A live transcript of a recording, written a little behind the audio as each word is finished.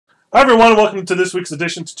Hi everyone, welcome to this week's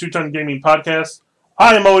edition to Two Ton Gaming Podcast.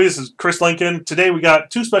 I am always Chris Lincoln. Today we got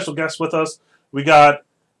two special guests with us. We got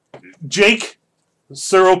Jake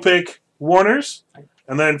Seropic Warners,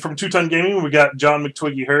 and then from Two Ton Gaming we got John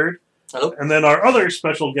McTwiggy Hurd. Hello. And then our other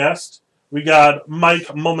special guest, we got Mike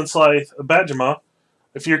Momenslith Bajima.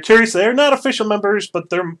 If you're curious, they're not official members, but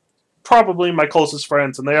they're probably my closest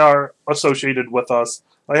friends, and they are associated with us.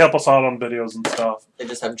 They help us out on videos and stuff. They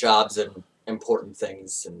just have jobs and important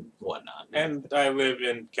things and whatnot. And I live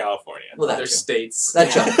in California. Well, Other that's states.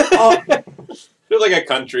 that job. Feels like a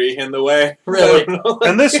country in the way. Really?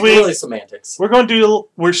 And this week, Really semantics.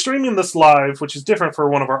 we're streaming this live, which is different for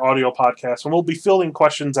one of our audio podcasts, and we'll be fielding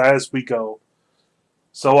questions as we go.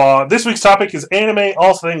 So this week's topic is anime,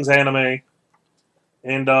 all things anime.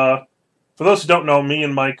 And for those who don't know, me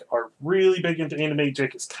and Mike are really big into anime.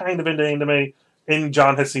 Jake is kind of into anime, and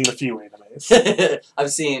John has seen a few animes.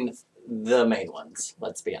 I've seen the main ones.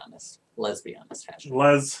 Let's be honest. Let's be honest. Hashtag.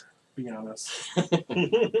 Let's be honest.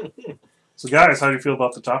 So guys, how do you feel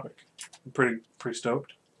about the topic? I'm pretty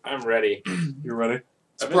stoked. I'm ready. You ready?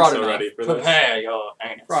 I've been broad so enough. ready for this. Prepare your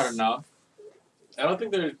anus. Broad enough. I don't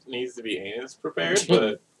think there needs to be anus prepared,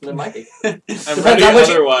 but It might be. I'm Depends ready on which-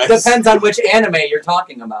 otherwise. Depends on which anime you're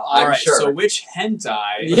talking about. I'm Alright, sure. so which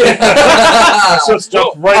hentai? Yeah. So it's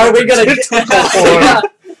just right Are at we the gonna? tentacle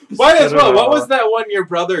form. Might as well. What was that one your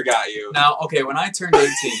brother got you? Now, okay, when I turned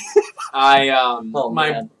 18, I Oh,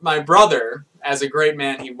 man. my brother, as a great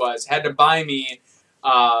man he was, had to buy me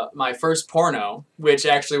my first porno, which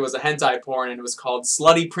actually was a hentai porn, and it was called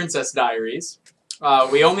Slutty Princess Diaries.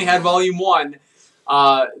 We only had volume 1.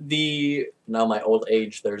 The Now my old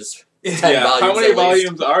age, there's 10 Yeah, volumes. how many at least.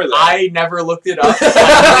 volumes are there? I never looked it up.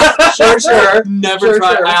 Sure. Never Sure,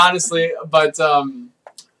 tried. sure. I honestly, but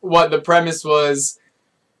what the premise was,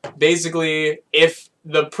 basically, if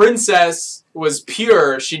the princess was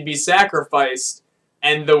pure, she'd be sacrificed,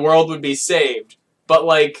 and the world would be saved. But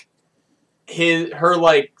like, her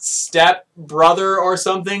like step brother or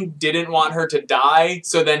something didn't want her to die,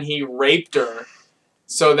 so then he raped her,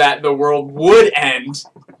 so that the world would end.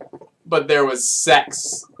 But there was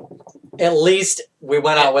sex. At least we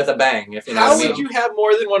went out with a bang, if you know How what I mean. would you have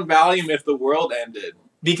more than one volume if the world ended?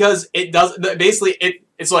 Because it does basically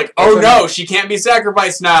it's like, oh no, she can't be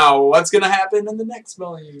sacrificed now. What's gonna happen in the next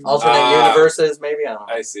volume? Alternate universes, maybe? I don't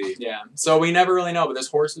know. I see. Yeah. So we never really know, but there's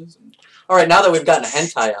horses. Alright, now that we've gotten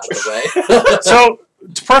hentai out of the way. So,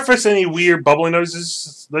 to preface any weird bubbling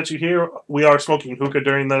noises that you hear, we are smoking hookah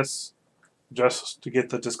during this. Just to get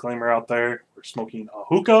the disclaimer out there, we're smoking a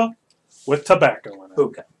hookah with tobacco in it.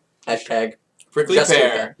 Hookah. Hashtag. Prickly Just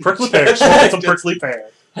pear. Prickly pear. Smoking some prickly pear.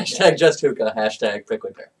 Hashtag just hookah. Hashtag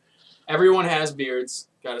prickly pear. Everyone has beards.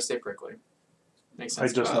 Gotta stay prickly. Makes I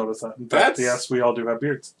sense. just Wow. noticed that. In fact, That's- yes, we all do have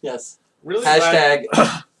beards. Yes. Really? Hashtag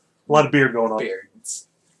A lot of beard going on. beards.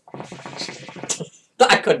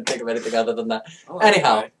 I couldn't think of anything other than that.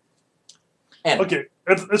 Anyhow. And Okay,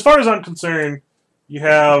 as far as I'm concerned, you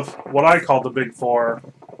have what I call the big four,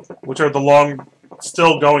 which are the long,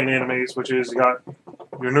 still going animes, which is you got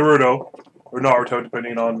your Naruto, or Naruto,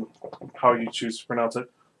 depending on how you choose to pronounce it.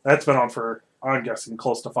 That's been on for, I'm guessing,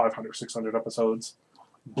 close to 500, 600 episodes.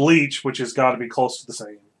 Bleach, which has got to be close to the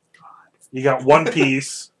same. You got One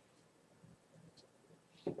Piece.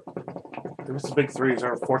 There's the big three. Is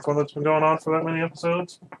there a fourth one that's been going on for that many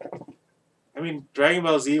episodes? I mean, Dragon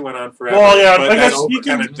Ball Z went on forever. Well, yeah, but I guess that's you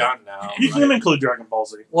can- kind of done now. You can include Dragon Ball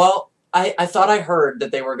Z. well, I thought I heard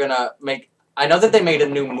that they were gonna make. I know that they made a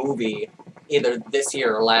new movie either this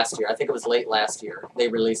year or last year. I think it was late last year. They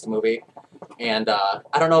released a movie, and I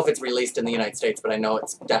don't know if it's released in the United States, but I know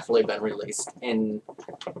it's definitely been released in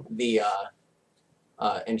the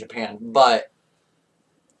in Japan. But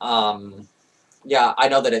yeah, I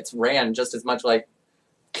know that it's ran just as much. Like,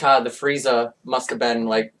 God, the Frieza must have been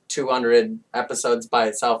like 200 episodes by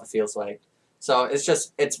itself. It feels like. So it's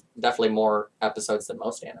definitely more episodes than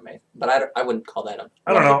most anime, but I wouldn't call that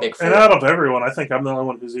I don't one of know. the big four. And out of everyone, I think I'm the only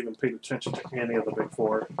one who's even paid attention to any of the big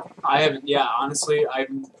four. I haven't. Yeah, honestly,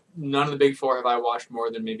 none of the big four have I watched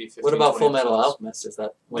more than maybe 15. What about 20 Full Metal episodes. Alchemist? Is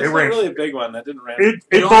that They It's ran- not really a big one. That didn't ran. It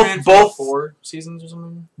It only ran for both 4 seasons or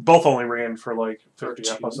something. both only ran for like Or 50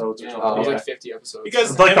 2. episodes or Yeah, something. it was Yeah. like 50 episodes.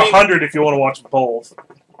 Because- It's like I mean- 100 if you want to watch both.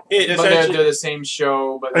 It but they're essentially, the same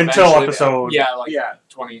show, but Until eventually episode- yeah, like yeah,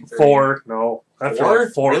 20, 30. 4, no. After Four?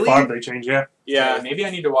 like 4 Really? or 5 they change, yeah. yeah. Maybe I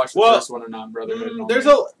need to watch the Well, first one or not, Brotherhood. and all There's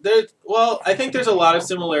that. well, I think there's a lot of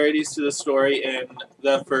similarities to the story in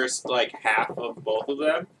the first like half of both of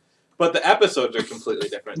them, but the episodes are completely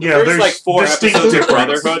different. The Yeah, first there's like 4 distinct episodes of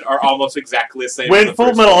difference. Brotherhood are almost exactly the same. as When the Full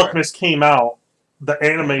first Metal 4. Alchemist came out, the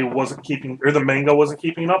anime wasn't keeping, or the manga wasn't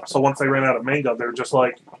keeping up, so once they ran out of manga, they were just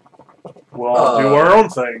like, we'll all do our own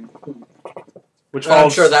thing. Which I'm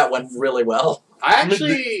follows, sure that went really well. I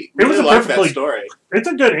actually it was really a like that perfectly- story. it's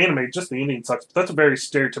a good anime, just the ending sucks. But that's a very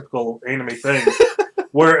stereotypical anime thing.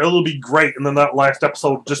 Where it'll be great, and then that last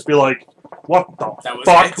episode just be like, what the That was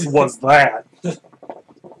fuck it. was that?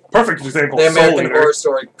 Perfect example, The Soul American Eater. Horror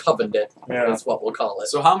Story Covenant Yeah. is what we'll call it.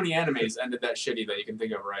 So how many animes ended that shitty that you can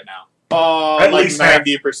think of right now? At Like least half.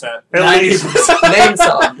 90%. At least Name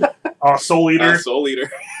some. Soul Eater, Soul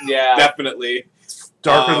Eater, Yeah. definitely.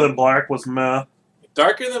 Darker Than Black was meh.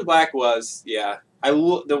 Darker Than Black was, yeah.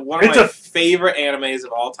 One of It's my a- favorite animes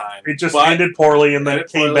of all time. It just But- ended poorly, and then ended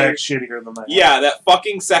it came poorly. back shittier than that. Yeah, that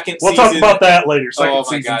fucking second We'll season. talk about that later. Second Oh my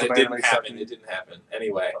seasons god, of it anime didn't happen. sucking. It didn't happen.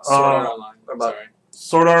 Anyway, Sword Art Uh, Online. about- Sorry.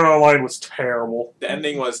 Sword Art Online was terrible. the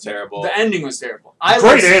ending was terrible. The ending was terrible. I Great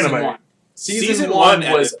liked season anime. one. Season one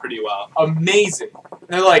one was ended pretty well. amazing. And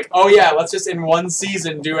they're like, oh yeah, let's just in one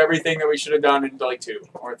season do everything that we should have done in like 2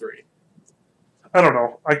 or 3. I don't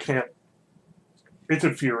know. I can't. It's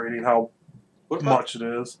infuriating how What about, much it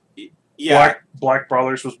is. yeah. Black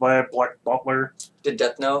Brothers was bad. Black Butler. Did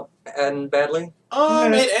Death Note end badly?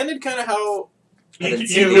 It ended kind of how. I You, didn't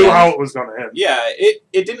see you the knew end. how it was going to end. Yeah, it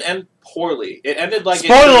didn't end poorly. It ended like.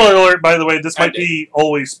 Spoiler alert, by the way. This might Ended. be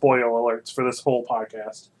always spoiler alerts for this whole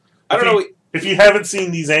podcast. I don't know. If you haven't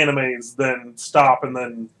seen these animes, then stop and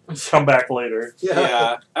then come back later.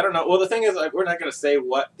 Yeah, I don't know. Well, the thing is, like, we're not going to say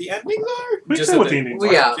what the endings are. We Just can say what that the they- endings Well,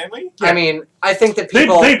 are. yeah. Can we? I mean, I think that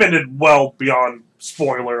people. They've ended well beyond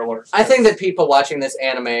spoiler alert. I think that people watching this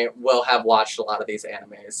anime will have watched a lot of these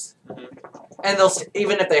animes, Mhm. and they'll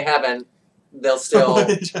even if they haven't, they'll still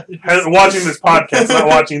Watching this podcast, not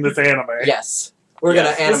watching this anime. yes. We're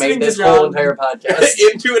Yes. gonna animate Listening to this John. whole entire podcast.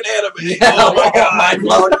 Into an anime. Yeah, Oh my god. mind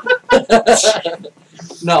blown.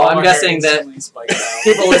 No, I'm guessing that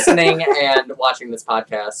people listening and watching this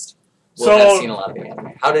podcast will So- have seen a lot of the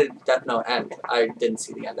anime. How did Death Note end? I didn't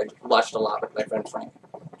see the end. I watched a lot with my friend Frank.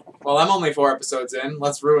 Well, I'm only 4 episodes in.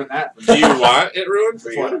 Let's ruin that. Do you want it ruined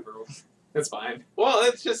for you? Whatever. It's fine. Well,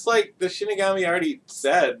 it's just like the Shinigami already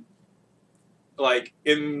said. Like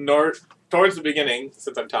towards the beginning,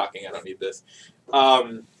 since I'm talking, I don't need this.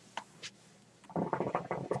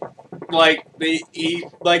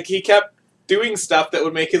 He kept doing stuff that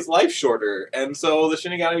would make his life shorter, and so the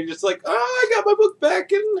Shinigami just like, oh, I got my book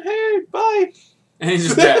back, and hey, bye. And he's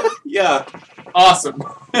just dead. Yeah, Awesome.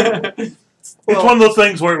 It's one of those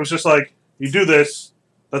things where it was just like, you do this,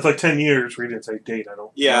 that's like 10 years, we didn't say date, I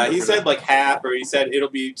don't yeah. remember He for said that. like half, or he said it'll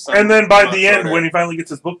be. Some And then by month the end, shorter. when he finally gets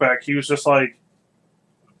his book back, he was just like,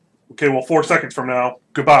 okay, well, 4 seconds from now,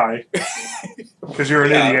 goodbye. Because you're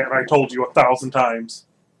an Yeah. idiot, and I told you 1,000 times.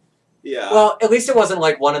 Yeah. Well, at least it wasn't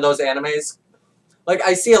like one of those animes. Like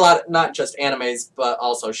I see a lot, not just animes, but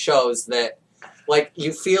also shows that, like,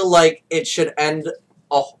 you feel like it should end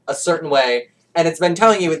a certain way, and it's been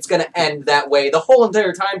telling you it's going to end that way the whole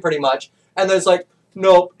entire time, pretty much. And there's like,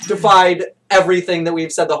 nope, defied everything that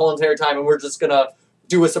we've said the whole entire time, and we're just going to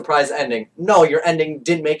do a surprise ending. No, your ending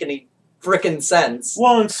didn't make any frickin' sense.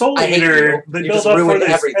 Well, in Soul I hate Eater, you. they You built just up for ruined this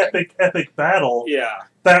everything. epic battle yeah.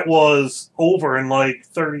 that was over in like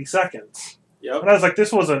 30 seconds. Yep. And I was like,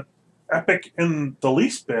 this wasn't epic in the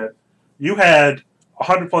least bit. You had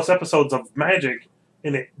 100 plus episodes of magic,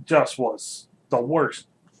 and it just was the worst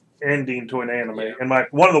ending to an anime. Yeah. And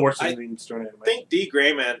one of the worst I endings to an anime. I think D.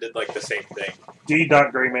 Grayman did like the same thing. D.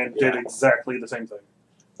 Grayman did Yeah. exactly the same thing.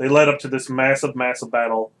 They led up to this massive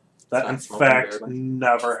battle that, in It's not smoking fact, barely.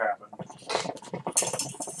 never happened.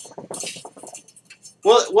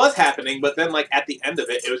 Well, it was happening, but then like at the end of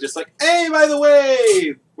it, it was just like, hey, by the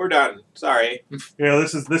way, we're done. Sorry. You know,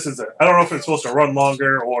 this is it. I don't know if it's supposed to run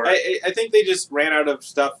longer or I think they just ran out of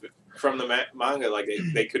stuff from the manga. Like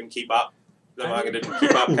they couldn't keep up. The manga didn't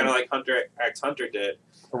keep up, kind of like Hunter x Hunter did.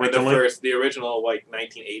 With originally. the original like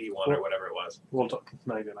 1981 or whatever it was. We'll talk.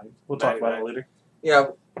 We'll talk about it later. Yeah,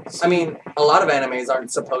 I mean, a lot of animes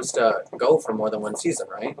aren't supposed to go for more than one season,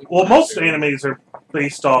 right? Well, most animes are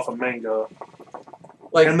based off of manga,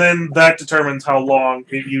 Like, and then that determines how long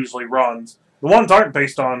it usually runs. The ones aren't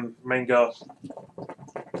based on manga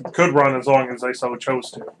could run as long as they so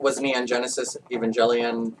chose to. was Neon Genesis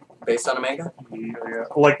Evangelion based on a manga? Yeah,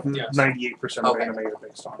 like Yes. 98% of Okay. anime are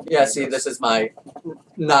based on. Yeah, see, this is my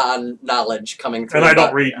non-knowledge coming through. And I don't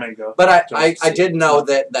but- read manga. But I Just- did know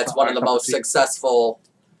that that's Not one my of the cup of most tea. successful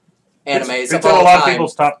animes It's of in all a lot of time.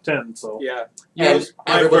 people's top 10. So Yeah. And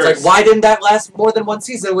my everyone's first. like, why didn't that last more than one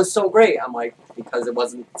season? It was so great. I'm like, because it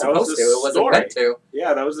wasn't That was supposed the to. It wasn't story. meant to.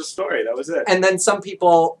 Yeah, that was the story. That was it. And then some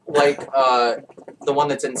people, like the one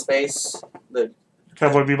that's in space,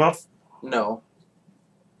 Cowboy Bebop. no.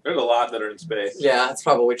 There's a lot that are in space. Yeah, that's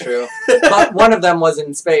probably true. But one of them was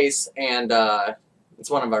in space, and it's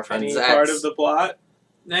one of our friends. Any Zach's. part of the plot?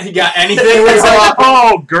 Now you got anything? It was like,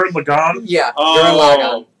 Oh, Gurren Lagann. yeah, Oh. Gurren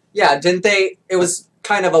Lagann. Yeah, didn't they? It was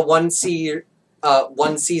kind of a one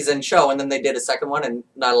season show, and then they did a second one, and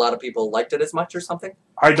not a lot of people liked it as much or something.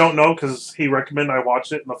 I don't know because he recommended I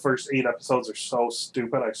watch it, and the first 8 episodes are so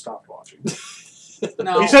stupid I stopped watching.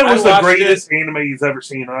 No, He said it was I the watched greatest anime he's ever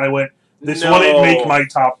seen, and I went, "This No. wouldn't make my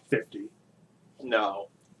top 50." No.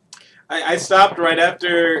 I stopped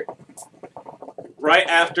right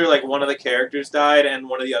after like one of the characters died and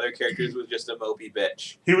one of the other characters was just a mopey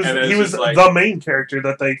bitch. He was And it he was just like, the main character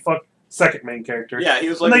that they second main character. yeah, he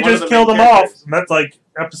was like and they one just of the killed main him characters. off, and that's like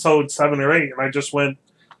episode 7 or 8, and I just went,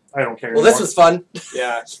 I don't care. Well, this was fun.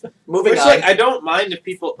 Yeah. Moving Which, on. like, I don't mind if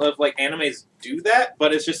people of like animes do that,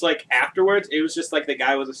 but it's just like afterwards, it was just like the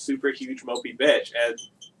guy was a super huge mopey bitch, and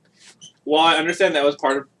while I understand that was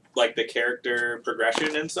part of like the character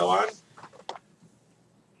progression and so on,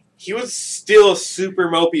 he was still a super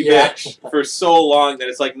mopey Yeah. bitch for so long that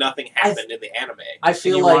it's like nothing happened in the anime. I And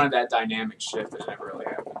feel you like wanted that dynamic shift that never really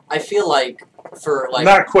happened. for like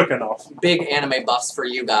not quick enough. big anime buffs for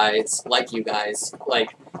you guys,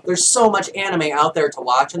 like there's so much anime out there to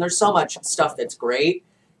watch, and there's so much stuff that's great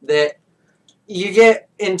that you get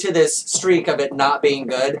into this streak of it not being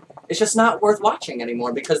good. It's just not worth watching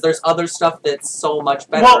anymore because there's other stuff that's so much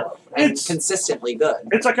better Well, and it's consistently good.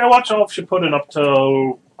 it's like I watched all of Shippuden up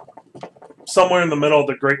to somewhere in the middle of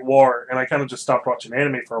the Great War, and I kind of just stopped watching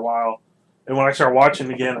anime for a while. And when I started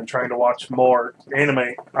watching again and trying to watch more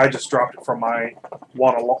anime, I just dropped it from my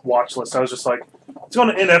want-to-watch list. I was just like, it's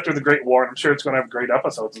going to end after the Great War, and I'm sure it's going to have great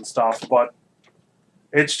episodes and stuff, but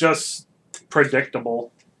it's just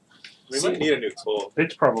predictable. We might need a new tool.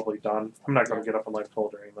 It's probably done. I'm not going to get up and like pull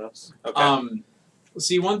during this. Okay.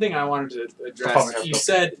 See, one thing I wanted to Oh, address. yeah. You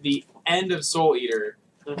said the end of Soul Eater,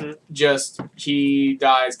 Mhm. just he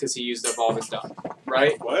dies because he used up all his stuff,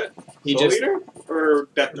 right? What? He Soul just Eater or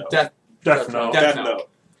Death Note? Death. Death Note. Death Death Note.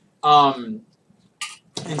 Note.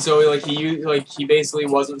 And so like he basically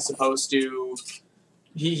wasn't supposed to.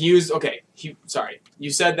 He used sorry.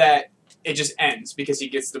 You said that it just ends because he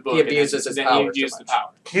gets the book. He and abuses his then power he too abused the much.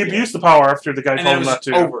 power. He abused the power after the guy And then told it him was not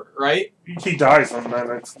to. over, right? He dies, and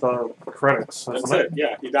then it's the credits, That's isn't it? it.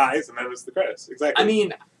 Yeah, he dies, and then it's the credits. Exactly. I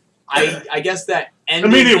mean, I guess that I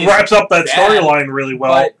ending mean, it is wraps up that bad, storyline really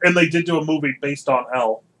well, but- and they did do a movie based on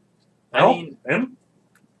L. I L? mean, M?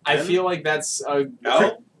 I feel like that's a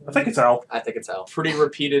no. I think it's L. I think it's hell. pretty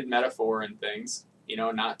repeated metaphor in things. You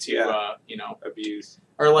know, not to Yeah. Abuse.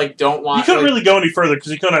 or like don't want. You couldn't like, really go any further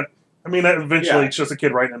because you couldn't. I mean, eventually Yeah. it's just a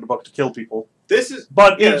kid writing in the book to kill people, This is.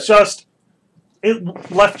 but Yeah. it's just it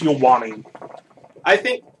left you wanting. I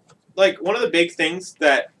think, like, one of the big things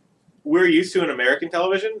that we're used to in American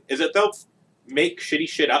television is that they'll make shitty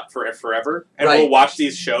shit up for forever, and Right. we'll watch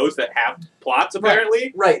these shows that have plots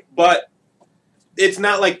apparently, Right. but it's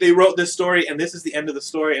not like they wrote this story and this is the end of the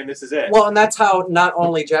story and this is it. Well, and that's how not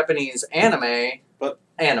only Japanese anime, But-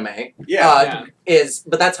 anime yeah, Yeah.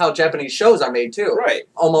 but that's how Japanese shows are made too. right.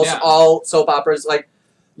 Almost Yeah. all soap operas, like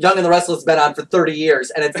Young and the Restless, has been on for 30 years,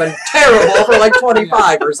 and it's been terrible for like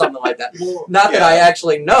 25 or something like that. Well, Not that Yeah. I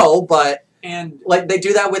actually know, but and like they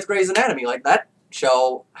do that with Grey's Anatomy. Like that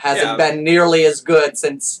show hasn't Yeah. been nearly as good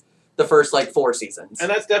since the first like 4 seasons. And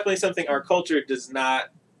that's definitely something our culture is not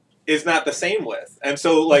the same with. And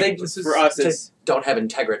so, like, They this is for us, just it's don't have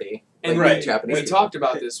integrity. And like right. Japanese. we people. talked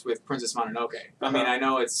about this with Princess Mononoke. I mean, Uh-huh. I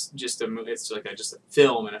know it's just it's like just a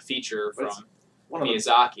film and a feature But it's from one of the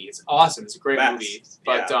Miyazaki. It's awesome. It's a great best. movie.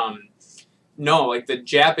 But Yeah. no, like the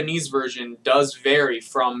Japanese version does vary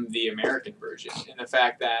from the American version in the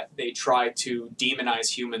fact that they try to demonize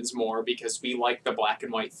humans more because we like the black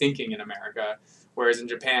and white thinking in America, whereas in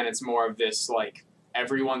Japan it's more of this like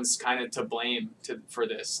everyone's kind of to blame for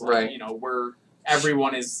this. Like, Right. You know,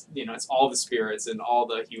 everyone is, you know, it's all the spirits and all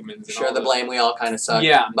the humans. And Share all the blame. We all kind of suck.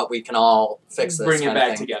 Yeah. But we can all fix this. bring it kind of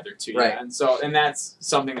back thing. together too. Right. Yeah. And that's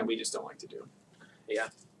something that we just don't like to do.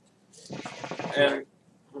 and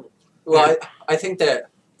Well, I think that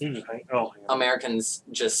You just hang, hang on. Americans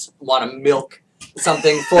just want to milk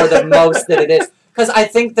something for the most that it is. Because I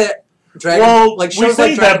think that Dragon, Well, like we shows say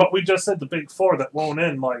like that, Dragon, but we just said the big four that won't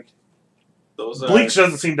end. Like those Bleach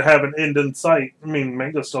doesn't seem to have an end in sight. I mean,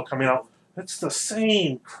 manga's still coming out. It's the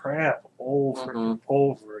same crap over and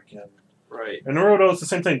over again. right. And Naruto's the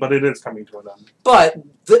same thing, but it is coming to an end. but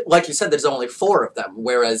like you said, there's only 4 of them.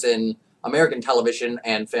 Whereas in American television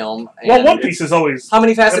and film, and Well, One Piece is always. how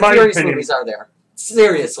many Fast in and my Furious opinion- movies are there?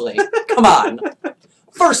 Seriously, come on.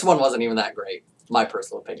 First one wasn't even that great. My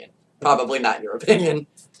personal opinion. Probably not your opinion.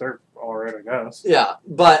 They're alright, I guess. Yeah,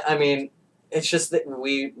 but I mean, it's just that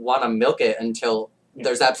we want to milk it until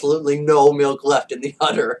there's absolutely no milk left in the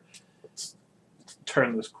udder.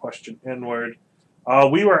 Turn this question inward.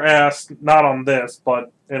 We were asked, not on this,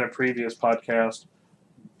 but in a previous podcast,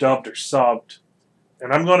 dubbed or subbed.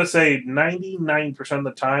 And I'm going to say 99% of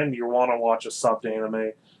the time you want to watch a subbed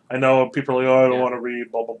anime. I know people are like, oh, I don't want to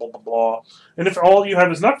read, blah, blah, blah, blah, blah. And if all you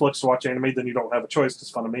have is Netflix to watch anime, then you don't have a choice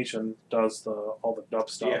because Funimation does all the dub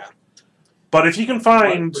stuff. Yeah. But if you can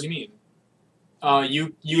find... What do you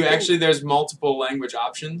mean? You actually, there's multiple language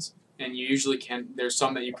options, and you usually can, there's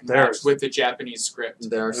some that you can watch with the Japanese script.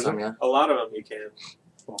 There are some, yeah. A lot of them you can.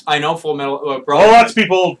 I know Full Metal... lots of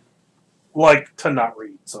people like to not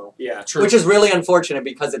read, so... Yeah. True. Which is really unfortunate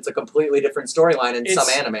because it's a completely different storyline in some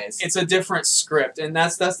animes. It's a different script, and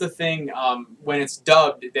that's the thing. When it's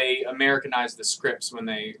dubbed, they Americanize the scripts when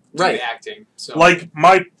they do the acting. So like,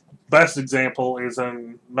 my best example is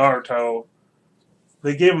in Naruto.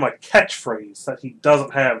 They gave him a catchphrase that he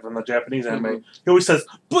doesn't have in the Japanese anime. He always says,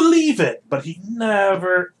 "Believe it," but he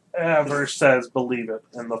never, ever says "believe it"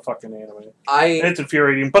 in the fucking anime. It's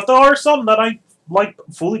infuriating, but there are some that I like.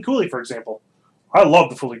 Fooly Cooly, for example. I love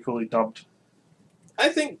the Fooly Cooly dubbed. I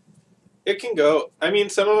think it can go... I mean,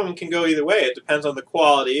 some of them can go either way. It depends on the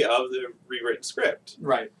quality of the rewritten script.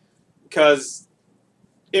 right. Because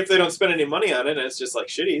if they don't spend any money on it and it's just like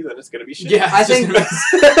shitty, then it's going to be shitty. Yeah, I think.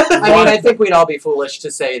 Why? I think we'd all be foolish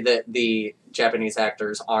to say that the Japanese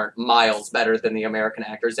actors aren't miles better than the American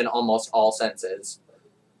actors in almost all senses.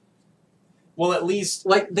 Well, at least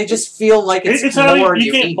Like they just feel like it's not more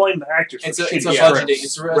you can't unique. blame the actors. it's for a shitty budgeting. scripts.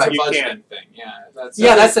 It's a Right. You budgeting can. thing.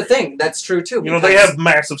 Yeah, That's the thing. That's true too. You know, they because have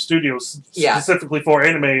massive studios Yeah. specifically for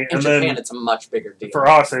anime, in and Japan then it's a much bigger deal. for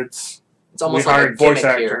us, it's almost we like a hired voice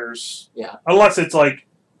gimmick here. actors. Yeah. Unless it's like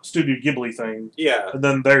Studio Ghibli thing, Yeah. and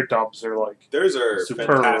then their dubs are like Theirs are Superb.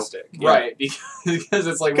 fantastic. Yeah. right because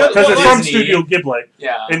it's like Because- because Well, it's from Disney. Studio Ghibli.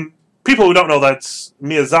 Yeah. And people who don't know, that's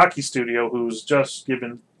Miyazaki Studio, who's just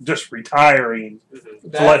retiring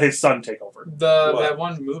Mhm. to let his son take over. What? That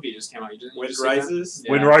one movie just came out. You Wind just see that? Rises?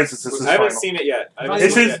 Yeah. Wind Rises is his I haven't final. seen it yet. I haven't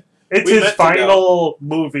It's seen his- it yet. It's We his meant to final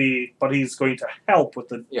movie, but he's going to help with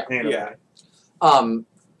the Yeah. anime. Yeah.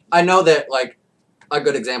 I know that like a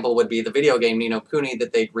good example would be the video game Ni no Kuni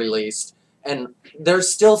that they released, and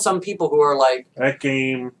there's still some people who are like, That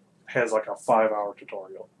game has like a 5-hour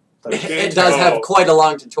tutorial. it does have quite a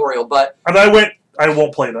long tutorial, but And I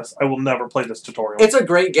won't play this. I will never play this tutorial. it's a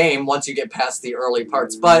great game once you get past the early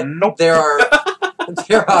parts. But nope. there are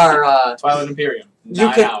Twilight Imperium. you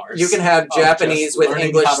 9 can hours. you can have of Japanese just with learning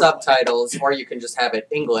English how to play. subtitles, or you can just have it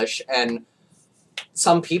English. And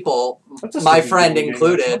some people, That's a my stupid friend game,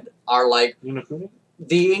 included, are like, Ni no Kuni?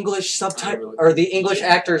 the English subtitle really- or the English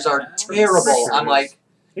actors are terrible. I'm like,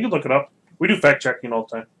 You can look it up. We do fact checking all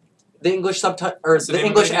the time. the English subtitle or What's the the name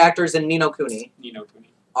of English the game? actors in Ni no Kuni Ni no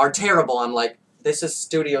Kuni. are terrible. I'm like, this is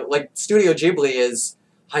Studio Ghibli is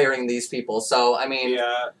hiring these people. So I mean,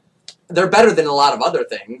 Yeah. they're better than a lot of other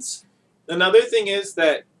things. Another thing is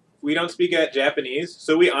that we don't speak at Japanese,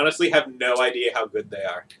 so we honestly have no idea how good they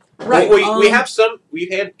are. Right. We have some.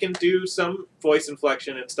 Can do some voice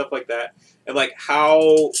inflection and stuff like that, and like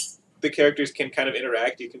how the characters can kind of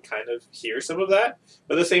interact. You can kind of hear some of that,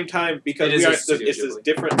 but at the same time, because It is we a are, Studio it's this Ghibli.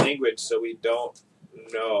 different language, so we don't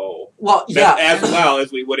know Well, yeah. as well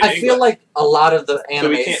as we would in I English. feel like a lot of the so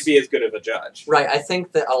we animes. can't be as good of a judge. Right. I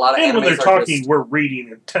think that a lot of And when animes they're are talking, just we're reading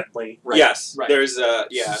intently. right. Yes, Right. there's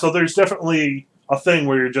yeah. So there's definitely a thing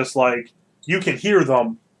where you're just like, you can hear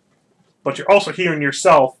them, but you're also hearing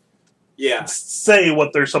yourself Yeah. say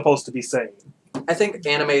what they're supposed to be saying. I think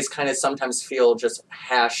animes kind of sometimes feel just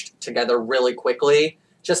hashed together really quickly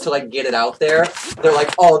just to like get it out there. They're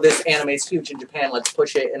like, oh, this anime's huge in Japan, let's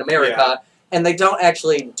push it in America. And they don't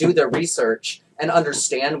actually do their research and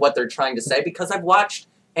understand what they're trying to say, because I've watched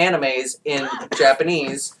animes in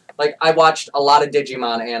Japanese. Like, I watched a lot of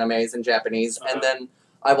Digimon animes in Japanese, and then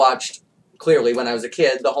I watched, clearly when I was a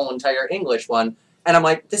kid, the whole entire English one. And I'm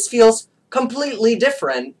like, this feels completely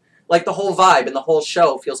different. Like, the whole vibe and the whole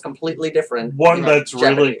show feels completely different. One in that's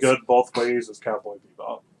really Japanese. good both ways is Cowboy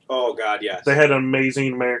Bebop. Oh God, yes. They had an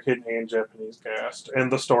amazing American and Japanese cast,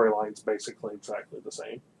 and the storyline's basically exactly the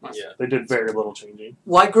same. Yeah. They did very little changing.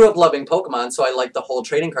 Well, I grew up loving Pokemon, so I liked the whole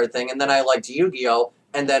trading card thing, and then I liked Yu-Gi-Oh!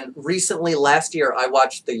 And then recently, last year, I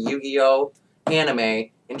watched the Yu-Gi-Oh! Anime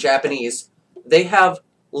in Japanese. They have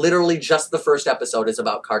literally just the first episode is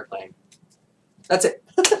about card playing. That's it.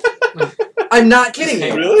 I'm not kidding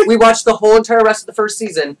you. Really? We watched the whole entire rest of the first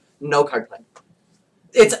season, no card playing.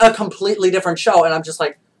 It's a completely different show, and I'm just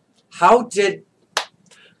like, how did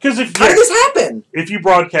Because this happen? if you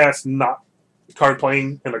broadcast not card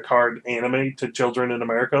playing and a card anime to children in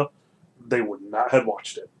America, they would not have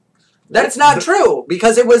watched it. That's not true,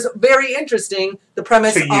 because it was very interesting, the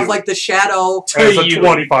premise To you. of, like, the shadow... As a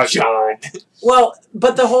 25-year-old. Well,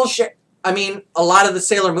 but the whole I mean, a lot of the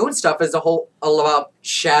Sailor Moon stuff is all about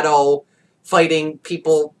shadow fighting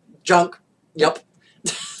people, junk. Yep.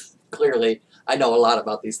 Clearly, I know a lot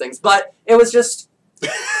about these things, but it was just...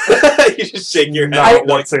 You just shake your head. Not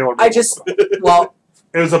what Sailor Moon I was just... about. Well...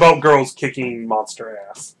 It was about girls kicking monster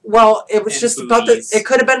ass. Well, it was And just about the... boobies. It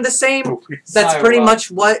could have been the same... Boobies. That's I pretty love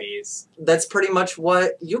much what... movies. That's pretty much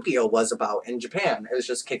what Yu-Gi-Oh! Was about in Japan. It was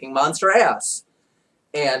just kicking monster ass.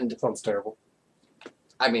 And, Sounds terrible.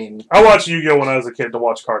 I mean... I watched Yu-Gi-Oh! When I was a kid to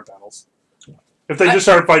watch card battles. If they just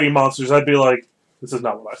started fighting monsters, I'd be like, this is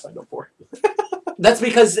not what I signed up for. That's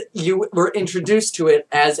because you were introduced to it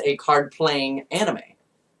as a card-playing anime.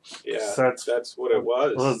 Yeah, That's that's what it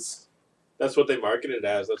was. That's what they marketed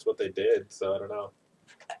as. That's what they did. So I don't know.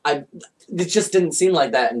 It just didn't seem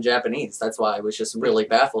like that in Japanese. That's why I was just really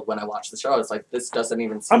baffled when I watched the show. It's like, this doesn't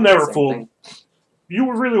even seem I'm like never the same fooled. thing.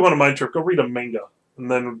 You really want a mind trip, go read a manga and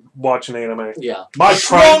then watch an anime. Yeah. My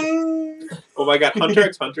prime... Oh my god, Hunter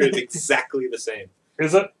x Hunter is exactly the same.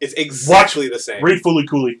 Is it? It's exactly the same. Read Fooly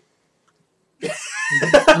Cooly.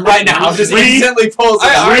 Right now, just Read- instantly pulls it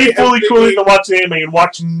I up. already Read am Fooly Cooly thinking- to watch anime and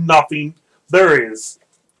watch nothing. There is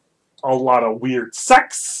a lot of weird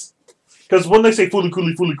sex. Because when they say Fooly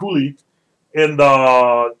Cooly in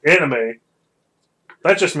the anime,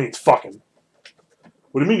 that just means fucking.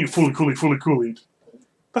 What do you mean you Fooly Cooly?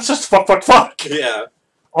 That's just fuck. Yeah.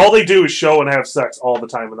 All they do is show and have sex all the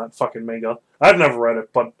time in that fucking manga. I've never read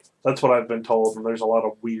it, but that's what I've been told, and there's a lot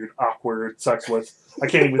of weird, awkward sex with. I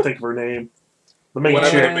can't even think of her name. The main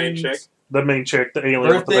Whatever chick. the main chick. The main chick, the alien with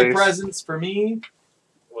the Birthday base. presents for me.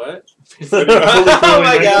 What? Fooly Oh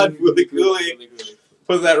my Cooly. god, Fooly Cooly.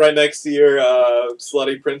 Put that right next to your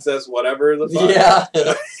slutty princess, whatever the fuck. Yeah.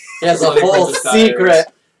 He has a Like whole Princess secret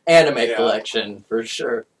anime Yeah. collection, for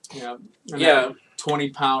sure. Yeah. And Yeah. that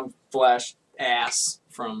 20-pound flash ass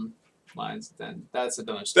from Lions Den. That's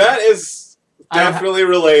another story. That is definitely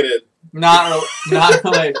related. Not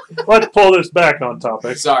related. Let's pull this back on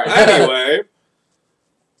topic. Sorry. Anyway,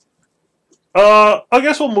 I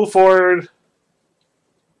guess we'll move forward.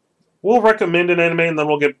 We'll recommend an anime, and then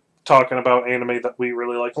we'll get talking about anime that we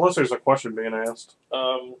really like, unless there's a question being asked.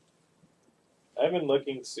 I've been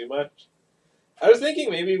looking too much. I was thinking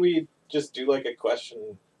maybe we just do like a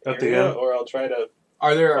question At the area, end. or I'll try to.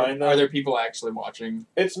 Are Find them. there people actually watching?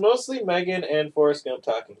 It's mostly Megan and Forrest Gump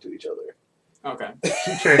talking to each other. Okay.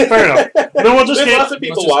 Okay, fair enough. Then we'll just There's get... lots of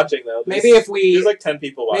people let's just- watching though. Maybe if we... There's like 10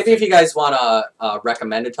 people watching. Maybe if you guys want to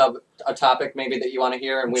recommend a topic maybe that you want to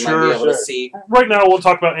hear, and we might be Sure, able to sure. see. Right now, we'll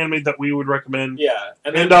talk about anime that we would recommend. Yeah,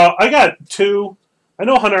 and then And I got two. I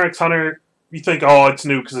know Hunter x Hunter, you think, oh, it's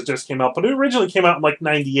new because it just came out, but it originally came out in like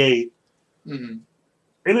 98. Mm-hmm.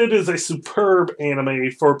 And it is a superb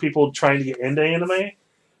anime for people trying to get into anime.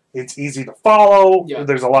 It's easy to follow. Yeah.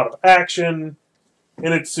 There's a lot of action.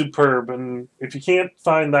 And it's superb. And if you can't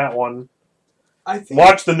find that one, I think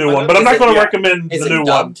watch the new I one. don't- But I'm is not it- going to yeah. recommend Is the it new one.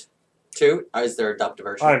 dubbed too? Or is there a dubbed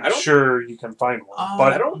version? I'm I don't- sure you can find one. I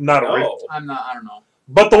But don't not know. original. I don't know.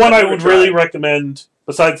 But the one I've I never would really tried. recommend,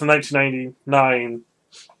 besides the 1999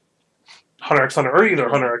 Hunter x Hunter, or either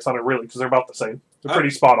Hunter x Hunter, really, because they're about the same. They're pretty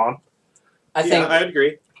spot on. I think I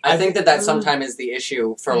agree. I think that sometimes is the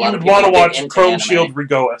issue for a lot of You'd people. want to that get watch into Chrome anime. Shield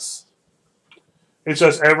Regoas. It's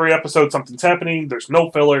just every episode something's happening. There's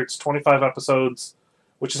no filler. It's 25 episodes,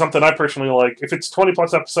 which is something I personally like. If it's 20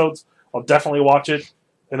 plus episodes, I'll definitely watch it.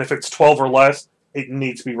 And if it's 12 or less, it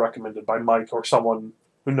needs to be recommended by Mike or someone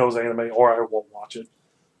who knows anime, or I won't watch it.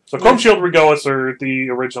 So Chrome Shield Regoas or the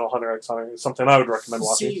original Hunter x Hunter is something I would recommend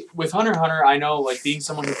watching. See, with Hunter x Hunter, I know, like, being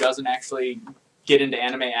someone who doesn't actually get into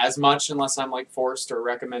anime as much unless I'm, like, forced or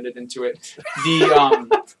recommended into it.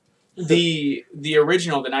 The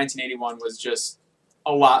original, the 1981, was just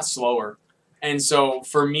a lot slower. And so,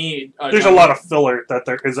 for me... There's a lot of filler that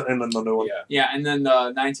there isn't in the new one. Yeah. Yeah, and then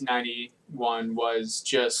the 1991 was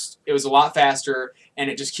just... It was a lot faster, and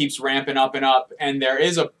it just keeps ramping up and up. And there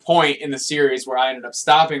is a point in the series where I ended up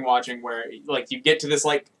stopping watching where, like, you get to this,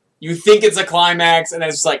 like... You think it's a climax, and then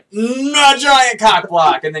it's like, a giant cock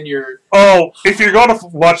block, and then you're... Oh, if you're going to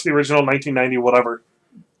watch the original 1990 whatever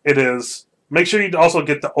it is, make sure you also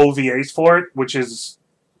get the OVAs for it, which is...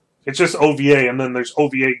 It's just OVA, and then there's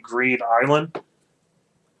OVA Greed Island.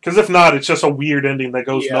 Because if not, it's just a weird ending that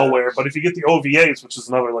goes Yeah. nowhere. But if you get the OVAs, which is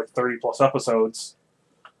another like 30 plus episodes,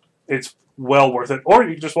 it's well worth it. Or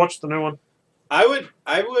you can just watch the new one. I would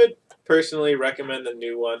personally recommend the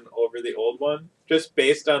new one over the old one, just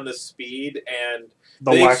based on the speed and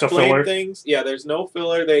The they lack of explain filler. things. Yeah, there's no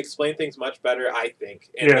filler. They explain things much better, I think.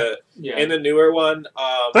 In Yeah. the Yeah. in the newer one,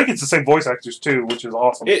 I think it's the same voice actors too, which is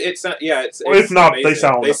awesome. it's not. Yeah, it's. Or if it's not, they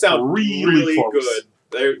amazing. sound really close.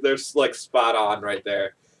 good. They're like spot on right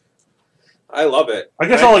there. I love it. I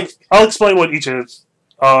guess And I'll explain what each is.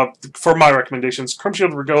 For my recommendations,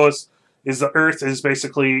 Crumbshield Regolis is the Earth is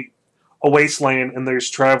basically a wasteland, and there's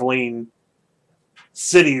traveling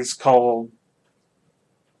cities called,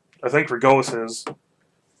 I think Regolis is,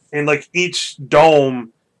 and like each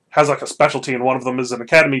dome has like a specialty, and one of them is an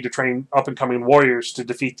academy to train up and coming warriors to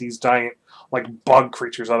defeat these giant like bug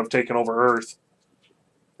creatures that have taken over Earth,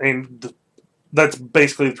 and that's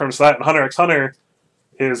basically the premise of that. And Hunter x Hunter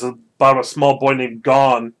is about a small boy named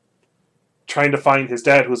Gon trying to find his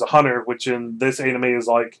dad, who's a hunter, which in this anime is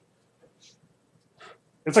like,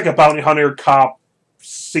 it's like a bounty hunter, cop,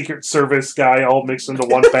 Secret Service guy all mixed into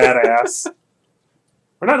one badass.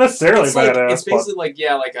 Or not necessarily It's like, badass, it's basically like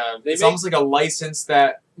it's almost like a license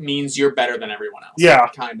that means you're better than everyone else. Yeah.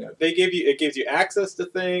 Kind of. it gives you access to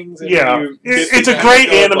things. And Yeah. you It's a get great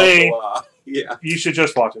blah, blah, anime. blah, blah. Yeah. but you should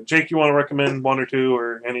just watch it. Jake, you want to recommend one or two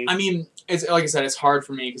or any? I mean, it's like I said, it's hard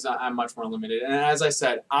for me because I'm much more limited. And as I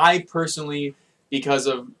said, I personally, because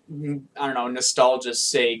of I don't know nostalgia's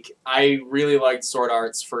sake, I really liked Sword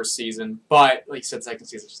Art's first season. But like you said, second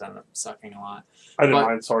season just ended up sucking a lot. I didn't but-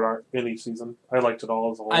 mind Sword Art any season. I liked it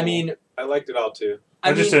all as a whole. I mean, I liked it all too.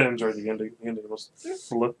 I just mean, didn't enjoy the ending. The ending was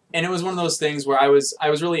flip. and it was one of those things where I was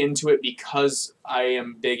really into it because I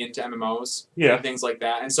am big into MMOs Yeah. and things like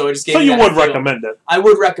that, and so it just gave So me you that would feel. recommend it? I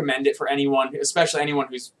would recommend it for anyone, especially anyone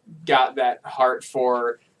who's got that heart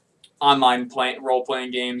for online role playing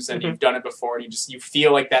games, and Mhm. you've done it before, and you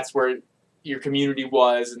feel like that's where your community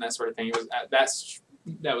was and that sort of thing. It was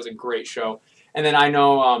that was a great show, and then I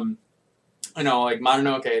know like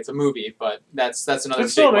Mononoke, it's a movie, but that's another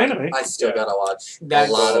It's still big an one. anime. I still gotta watch That's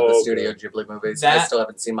a lot of the so Studio good. Ghibli movies. I That- still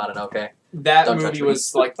haven't seen Mononoke. That Don't touch movie me.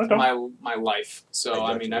 was like Okay. my life. So I I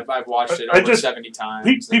got mean, you. I've watched it I over just- 70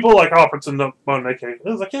 times. People like, oh, Prince of Mononoke. It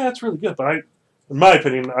was like, yeah, it's really good, but in my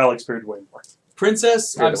opinion, I like Spirited Away more.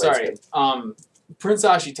 Princess, I'm Spirited sorry, Away's Prince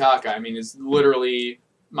Ashitaka, I mean, is literally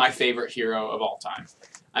my favorite hero of all time.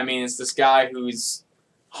 I mean, it's this guy who's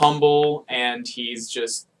humble and he's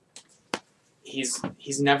just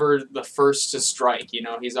he's never the first to strike. You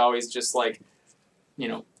know, he's always just like, you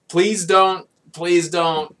know, please don't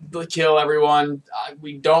kill everyone.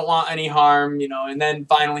 We don't want any harm. You know, and then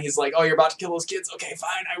finally he's like, oh, you're about to kill those kids. Okay,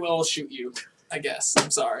 fine, I will shoot you. I guess.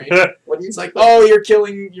 I'm sorry. What do you It's like, oh, you're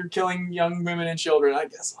killing young women and children. I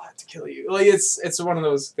guess I'll have to kill you. Like it's one of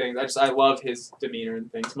those things. I love his demeanor and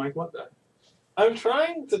things. Mike, what the? I'm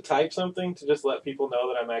trying to type something to just let people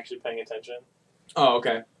know that I'm actually paying attention, Oh,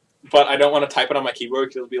 okay. but I don't want to type it on my keyboard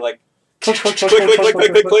because it'll be like Click, click, click, click, click,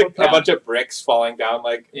 click, click, click. Yeah. A bunch of bricks falling down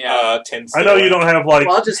like Yeah. tin. I know you don't have like,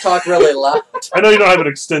 Well, I'll just talk really loud. I know you don't have an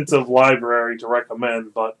extensive library to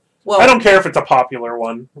recommend, but Well, I don't care if it's a popular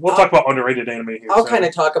one. We'll talk about underrated anime here. I'll soon. kind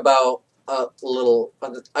of talk about a little.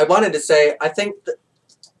 I wanted to say I think that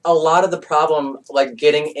a lot of the problem, like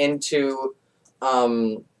getting into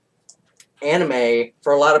anime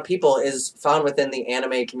for a lot of people, is found within the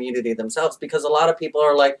anime community themselves, because a lot of people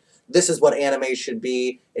are like, "This is what anime should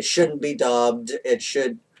be. It shouldn't be dubbed. It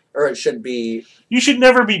should be." You should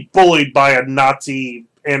never be bullied by a Nazi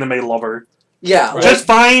anime lover. Yeah, Right. Just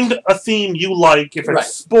find a theme you like. If it's Right.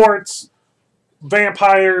 sports,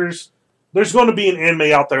 vampires, there's going to be an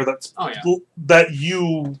anime out there Oh yeah. that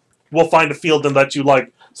you will find a field in that you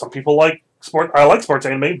like. Some people like sport. I like sports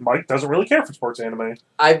anime. Mike doesn't really care for sports anime.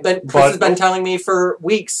 Chris But- has been telling me for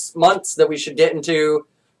weeks, months, that we should get into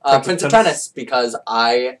Prince of Tennis, because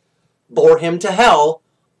I bore him to hell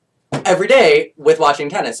every day with watching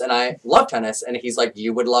tennis, and I love tennis, and he's like,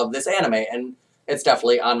 you would love this anime, and it's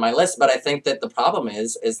definitely on my list. But I think that the problem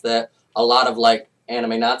is that a lot of like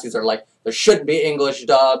anime Nazis are like, there shouldn't be English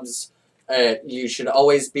dubs, you should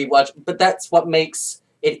always be watching, but that's what makes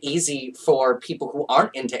it easy for people who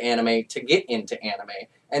aren't into anime to get into anime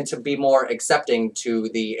and to be more accepting to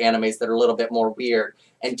the animes that are a little bit more weird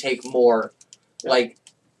and take more like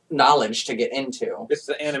knowledge to get into. It's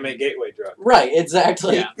the anime gateway drug. Right,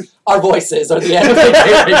 exactly. Yeah. Our voices are the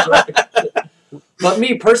anime. But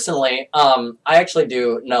me personally, I actually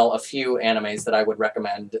do know a few animes that I would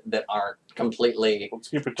recommend that aren't completely Let's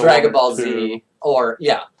keep it to Dragon one Ball or two. Z or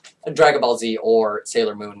Dragon Ball Z or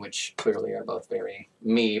Sailor Moon, which clearly are both very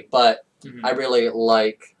me. But Mhm. I really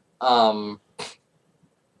like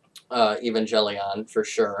Evangelion for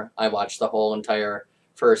sure. I watched the whole entire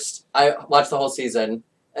I watched the whole season,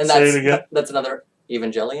 and Say it again. that's another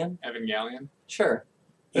Evangelion? Evangelion. Sure.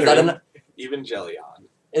 There Is that you go. Evangelion.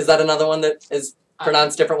 is that another one that is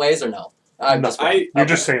pronounced different ways or no? I'm No. just wrong. You're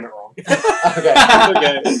just saying it wrong. Okay.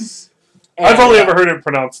 Okay. I've And, only ever heard it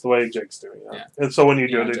pronounced the way Jake's doing it. Yeah. And so when you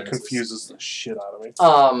do Yeah, it, it Genesis. confuses the shit out of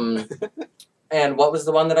me. And what was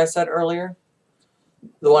the one that I said earlier?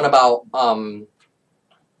 The one about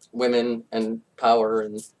women and power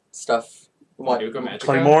and stuff. What? Madoka Magica?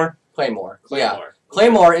 Claymore? Claymore. Yeah. Claymore.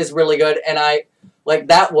 Claymore is really good, and I like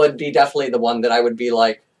that would be definitely the one that I would be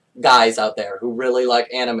like guys out there who really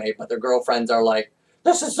like anime, but their girlfriends are like,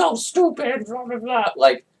 "This is so stupid." Blah blah blah.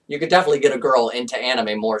 Like you could definitely get a girl into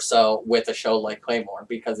anime more so with a show like Claymore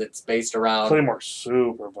because it's based around. Claymore's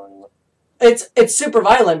super violent. It's super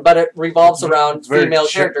violent, but it revolves around It's very female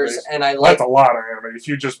chick characters, based. and I like That's a lot of anime. If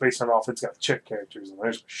you just base it off, it's got chick characters, and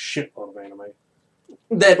there's a shitload of anime.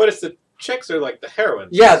 that. But it's the chicks are like the heroines.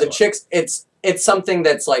 Yeah, in the this chicks. It's something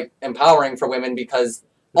that's like empowering for women because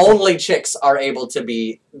only chicks are able to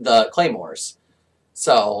be the Claymores.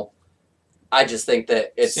 So, I just think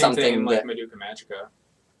that it's Same something thing that. like Madoka Magica.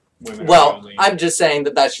 Women are Well, only- I'm just saying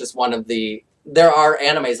that that's just one of the. There are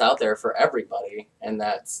animes out there for everybody, and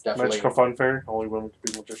that's definitely. Magical Fun Fair, only women can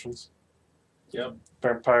be magicians. Yep.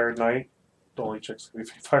 Vampire Knight, only chicks can be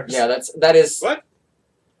vampires. Yeah, that is. What?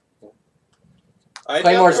 I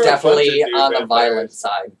Claymore's doubt there are a bunch definitely of dude on the vampires. violent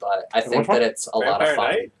side, but I think which one? that it's a lot of Vampire fun.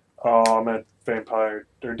 Knight? Oh, I meant Vampire.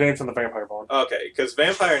 They're dancing the Vampire Bond. Okay, because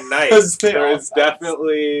Vampire Knight, 'Cause they there all is sound-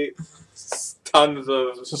 definitely tons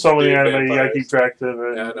of. So many dude anime you gotta vampires. keep track of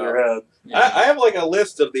in Yeah, I know. your head. Yeah. I have like a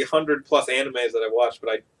list of the 100+ animes that I've watched,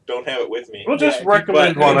 but I don't have it with me. We'll just Yeah,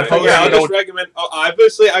 recommend But one. I anyway, think yeah, I'll I know just recommend.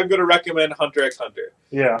 Obviously, I'm going to recommend Hunter x Hunter.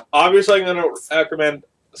 Yeah. Obviously, I'm going to recommend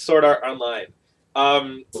Sword Art Online.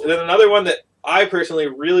 And then another one that I personally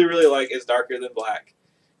really, really like is Darker Than Black.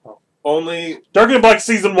 Oh. Only Dark and Black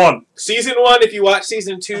Season 1. season 1. If you watch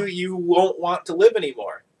season 2, you won't want to live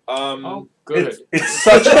anymore. Oh, good. It's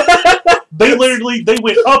such. They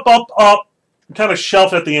went up, kind of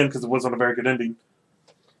shelved at the end because it wasn't a very good ending.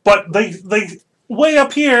 But they way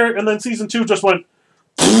up here, and then season 2 just went.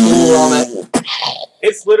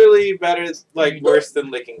 It's literally better, like worse than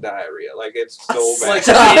licking diarrhea. Like it's so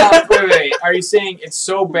bad. Like, wait. Are you saying it's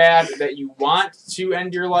so bad that you want to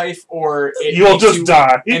end your life, or You'll just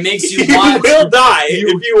die. It makes you You want will die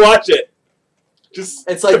you- if you watch it. Just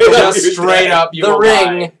It's like just straight up. You The will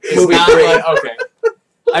Ring die. It's movie not 3. like okay.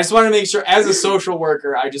 I just want to make sure, as a social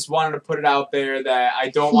worker, I just wanted to put it out there that I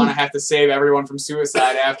don't want to have to save everyone from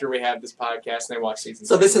suicide after we have this podcast and they watch season.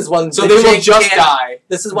 So 2. this is one. So that they will Jake just can't- die.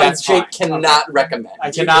 This is one That's Jake fine. cannot recommend.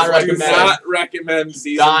 I cannot do recommend. not recommend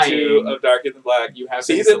season Dying. 2 of Darker Than Black. You have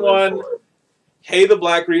Season things to live 1. for. Hey, the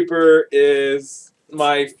Black Reaper is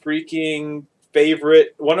my freaking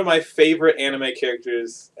favorite, one of my favorite anime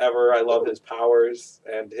characters ever. I love his powers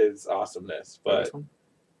and his awesomeness, but Which one?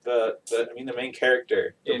 the main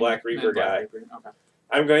character, the In- Black Reaper in Black guy. Reaper, okay.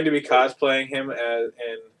 I'm going to be cosplaying him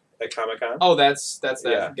at Comic-Con. Oh, that's that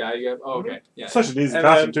Yeah. guy you have. Oh, okay. Yeah. Such an easy And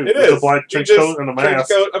costume then too. it With is. a black You trench just coat and a trench mask.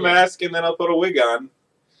 coat, a Yeah. mask, and then I'll put a wig on.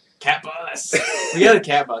 Cat bus. We got a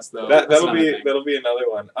cat bus though. That's That'll another be thing. that'll be another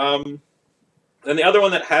one. Then the other one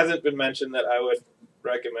that hasn't been mentioned that I would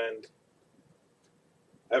recommend.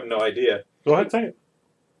 I have no idea. Go ahead, say it.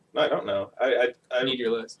 No, I don't know. I need your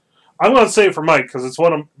list. I'm gonna say it for Mike because it's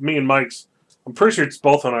one of me and Mike's. I'm pretty sure it's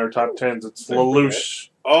both on our top 10s. It's Okay. Lelouch.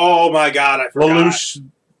 Oh my God, I forgot.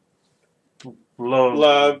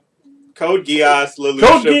 Lelouch. Code Geass, Lelouch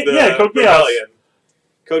Code of Ge- the yeah, Code Geass. Rebellion.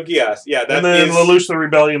 Code Geass, yeah, that And then is- Lelouch the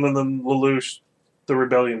Rebellion, and then Lelouch the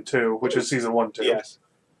Rebellion 2, which is season 1 too. Yes,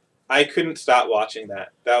 I couldn't stop watching that.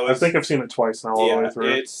 That was I think I've seen it twice now all the way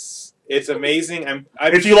through. it's amazing.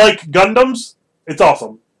 If you like Gundams, it's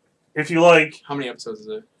awesome. If you like How many episodes is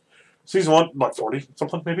it? season 1, like 40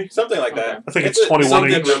 something maybe. something like that. Okay. I think it's a- 21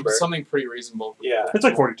 something each. number. Something pretty reasonable. Yeah. It's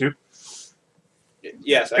like 42.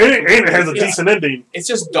 Yes. And it has a Yeah. decent ending. It's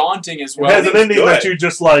just daunting as It well. has an it's ending that good. you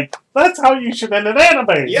just like. That's how you should end an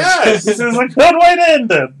anime. Yes. This is a good way to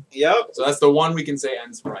end it. Yep. So that's the one we can say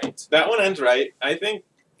ends right. That one ends right. I think.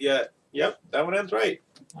 Yeah. Yep. That one ends right.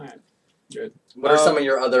 All right. Good. What are some of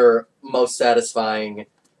your other most satisfying,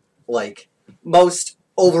 like most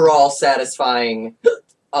overall satisfying,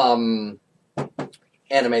 animes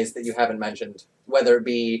that you haven't mentioned? Whether it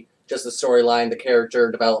be just the storyline, the character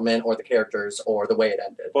development, or the characters, or the way it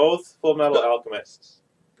ended. Both Full Metal Alchemists.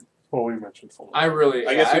 Well, we mentioned full. I really.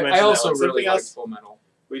 I guess we I mentioned also that one. really Something like else? Full Metal.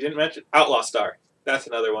 We didn't mention Outlaw Star. That's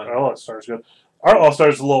another one. Our All Star's good. Our All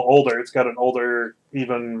Star's a little older. It's got an older,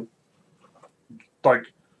 even like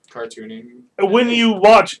Cartooning. when you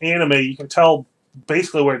watch anime, you can tell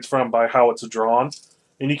basically where it's from by how it's drawn,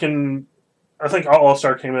 and you can I think All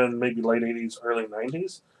Star came in maybe late 80s, early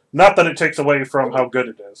 90s. Not that it takes away from how good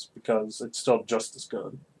it is, because it's still just as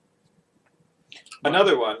good.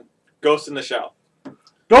 Another one, Ghost in the Shell.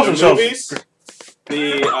 Ghost in the Shell.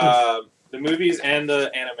 The movies and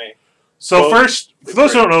the anime. So Both- first, for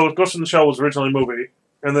those who don't know, Ghost in the Shell was originally a movie,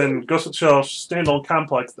 and then Ghost in the Shell standalone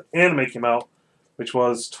complex, the anime came out, which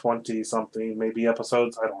was 20-something, maybe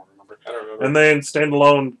episodes, I don't remember. I don't remember. And then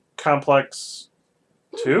standalone complex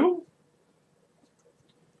 2?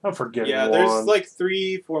 I'm forgetting Yeah, one. there's like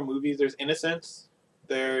 3-4 movies. There's Innocence.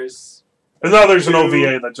 There's And now there's an two.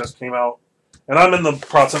 OVA that just came out. And I'm in the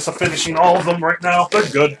process of finishing all of them right now. They're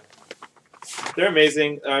good. They're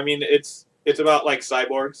amazing. I mean, it's about like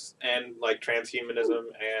cyborgs and like transhumanism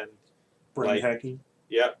and Brain Like, hacking.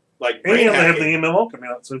 yep, like And brain they have the hacking. MMO coming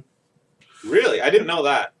out soon. Really, I didn't know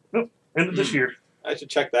that. End of this year. I should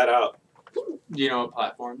check that out. Do you know what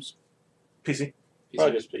platforms? PC.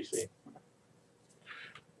 Probably just PC.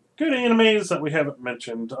 Good animes that we haven't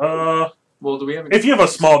mentioned. Well, do we have? Any If you have a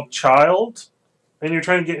small child and you're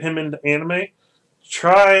trying to get him into anime,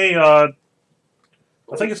 try, I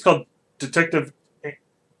think it's called Detective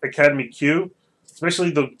Academy Q.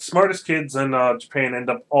 Especially the smartest kids in Japan end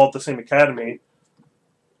up all at the same academy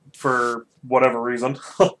for whatever reason.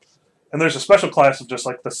 And there's a special class of just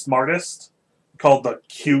like the smartest called the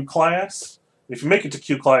Q class. If you make it to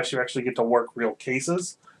Q class, you actually get to work real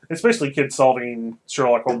cases. It's basically kids solving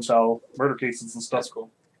Sherlock Holmes style murder cases and stuff. That's cool.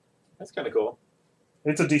 That's kind of cool.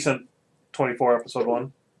 It's a decent 24 episode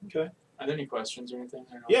one. Okay. Are there any questions or anything?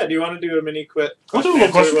 I don't know. Yeah. Do you want to do a mini quick? We'll do a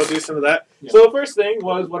little question. We'll do some of that. Yeah. So the first thing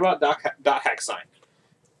was, what about dot hack sign?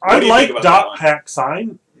 What I do you like think about that one? Dot Hack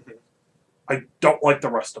Sign. Mhm. I don't like the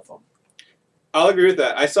rest of them. I'll agree with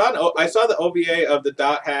that. I saw the OVA of the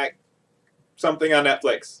dot hack something on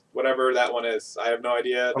Netflix, whatever that one is. I have no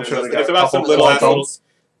idea. I'm sure they It's got about a some couple little ass Quantum. little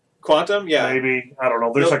Quantum. Yeah. Maybe. I don't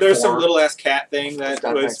know. There's, There's like some four. little ass cat thing that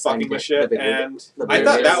Dot Hack was Sign fucking with the shit, video- and the I video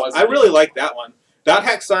thought game that wasn't I really good. liked that one. Dot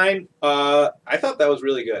hack sign. I thought that was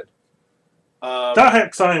really good. Dot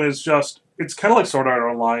Hack Sign is just, it's kind of like Sword Art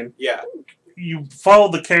Online. Yeah. You follow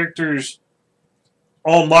the characters,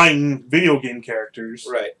 online video game characters,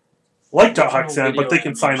 Right. like Dot Hack Original Sign, but they video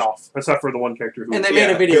can sign animation. off, except for the one character who And they Yeah,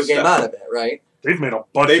 made a video good game stuff. out of it, right? they've made a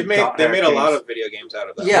bunch They've of made Dot they Hack made a lot games. of video games out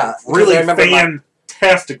of that. Yeah. really I remember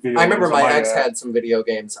fantastic video I remember games. my I might ex add. had some video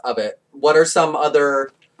games of it. What are some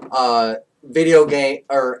other video game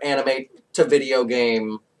or anime to video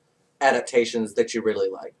game adaptations that you really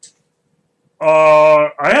liked?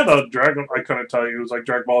 I had a Dragon. I couldn't tell you. It was like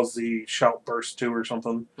Dragon Ball Z Shout Burst 2 or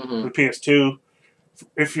something. Mm-hmm. The PS2.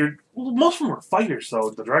 If you're, well, most of them were fighters,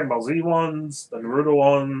 though. The Dragon Ball Z ones, the Naruto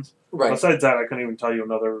ones. Right. Besides that, I couldn't even tell you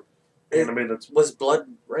another It- anime that's Was Blood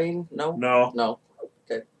Rain? No. no. No.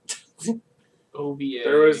 OVA.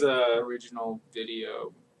 There was a original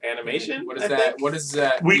video. animation. What is I that? think? What is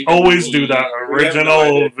that? We even always do mean? that We have no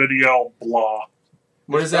original idea. video blah.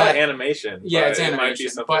 What is It's not that? animation. Yeah, but it's it might be animation.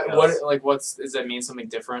 something But else. does that mean something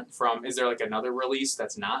different from? Is there like another release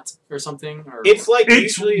that's not or something? Or It's like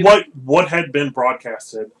It's usually what had been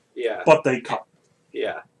broadcasted, yeah, but they cut.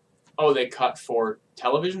 yeah. oh, they cut for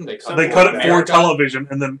television. They cut. Something They for cut it for America? television,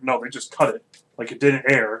 and then no, they just cut it like it didn't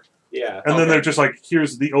air, Yeah. and then Okay. they're just like,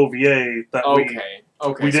 here's the OVA that Okay.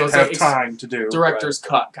 Okay. we so didn't it's have like time to do. Director's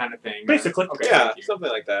cut kind of thing. Basically. Okay. Yeah, something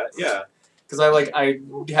like that. Yeah. Because I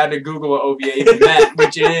had to Google what OVA even meant,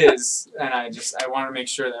 which it is, and I want to make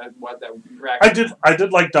sure that what that. I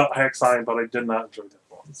did like Dot Hack Sign, but I did not enjoy that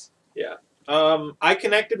ones. I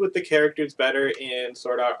connected with the characters better in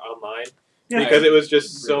Sword Art Online Yeah. because it was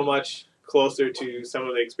just so Really? much closer to some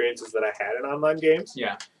of the experiences that I had in online games.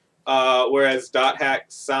 Yeah. Whereas Dot Hack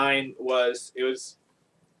Sign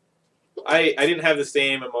I didn't have the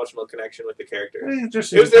same emotional connection with the characters. There's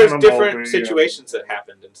different situations that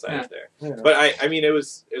happened inside Yeah. of there. Yeah. But I mean, it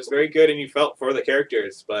was very good, and you felt for the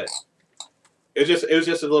characters, but it was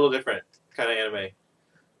just a little different kind of anime.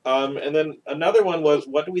 And then another one was,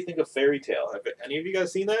 what do we think of Fairy Tail? Have any of you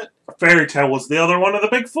guys seen that? Fairy Tail was the other one of the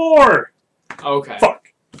big four. Okay.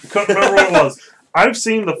 Fuck, I couldn't remember what it was. I've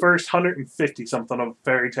seen the first 150 something of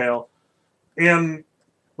Fairy Tail, and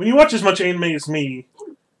when you watch as much anime as me,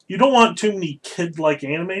 you don't want too many kid-like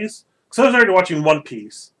animes. Because I was already watching One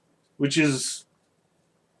Piece, which is,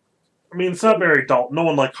 I mean, it's not very adult. No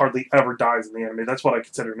one like hardly ever dies in the anime. That's what I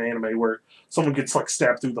consider an anime, where someone gets like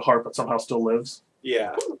stabbed through the heart but somehow still lives.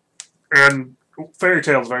 Yeah. And Fairy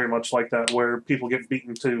Tail is very much like that, where people get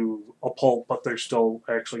beaten to a pulp, but they're still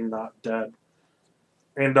actually not dead.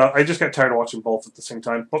 And I just got tired of watching both at the same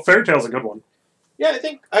time. But Fairy Tail's a good one. Yeah, I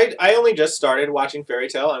think I only just started watching Fairy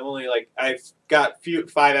Tail. I'm only I've got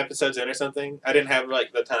 5 episodes in or something. I didn't have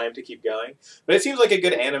the time to keep going, but it seems like a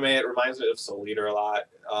good anime. It reminds me of Soul Eater a lot.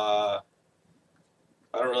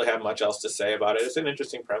 I don't really have much else to say about it. It's an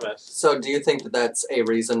interesting premise. So, do you think that that's a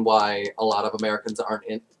reason why a lot of Americans aren't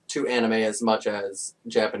into anime as much as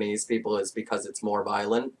Japanese people, is because it's more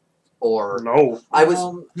violent? Or No,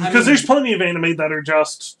 because there's plenty of anime that are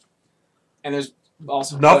just and there's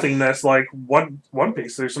also nothing that's like One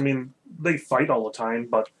Piece. They fight all the time,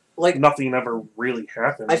 but like nothing ever really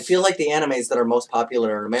happens. I feel like the animes that are most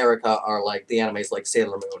popular in America are like the animes like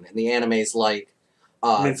Sailor Moon and the animes like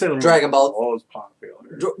Sailor Moon Dragon Ball. was popular.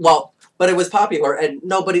 Well, but it was popular, and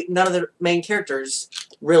none of the main characters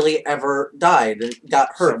really ever died and got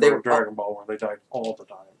hurt. Except They for were, Dragon Ball, where they died all the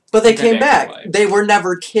time. but they Dead came back. Extra Life. They were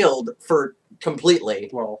never killed for completely.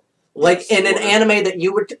 Well, Like in an sort of. anime that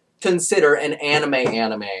you would consider an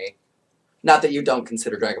anime. Not that you don't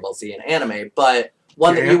consider Dragon Ball Z an anime, but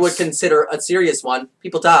one that you would Gantz? consider a serious one.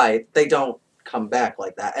 People die. They don't come back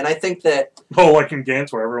like that. And I think that like in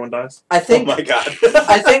Gantz, where everyone dies. I think Oh my god.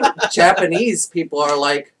 I think Japanese people are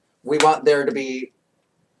like, we want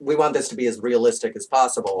this to be as realistic as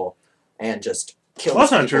possible, and just kill. Well,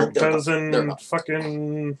 that's these not people. true. Because in they're-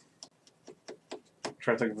 fucking, I'm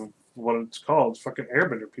trying to think of what it's called. Fucking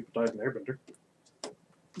Airbender. People died in Airbender.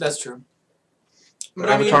 That's true. But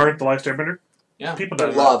I mean, Avatar, The Last Airbender. Yeah. People I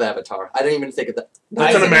died. love Avatar. I didn't even think of that.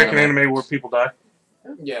 That's I an think American anime where people die,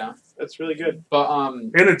 yeah, That's really good. but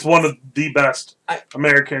and it's one of the best I-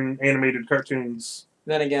 American animated cartoons.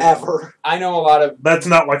 then again, Ever. I know a lot of That's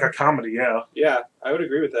not like a comedy, yeah. Yeah, I would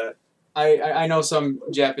agree with that. I know some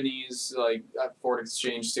Japanese foreign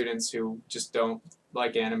exchange students who just don't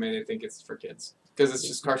like anime. They think it's for kids because it's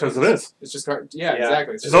just cartoons. Because it is. It's just yeah, Yeah.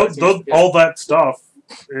 exactly. It's just Those, cartoons for kids. all that stuff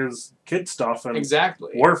is kid stuff, and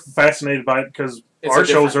exactly. we're fascinated by it because It's our a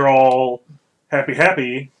shows different- are all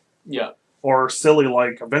happy, Yeah. or silly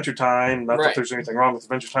like Adventure Time. Not that Right. there's anything wrong with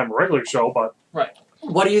Adventure Time, a regular show, but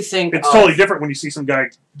What do you think? it's of- totally different when you see some guy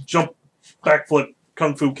jump, backflip,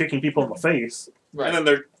 kung fu, kicking people in the face. Right. And then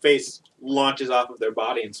their face launches off of their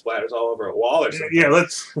body and splatters all over a wall or something. Yeah,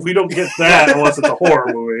 we don't get that unless it's a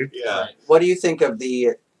horror movie. Yeah. What do you think of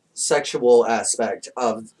the sexual aspect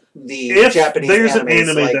of the If Japanese there's an animes,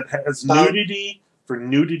 anime like, that has Bob- nudity for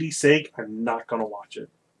nudity's sake, I'm not gonna watch it.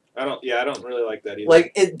 I don't really like that either.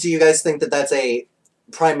 like, do you guys think that that's a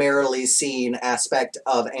primarily seen aspect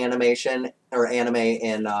of animation or anime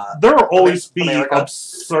in? There will always be America?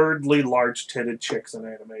 absurdly large-titted chicks in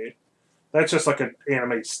anime. That's just like an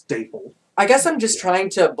anime staple. I guess I'm just trying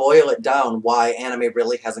to boil it down why anime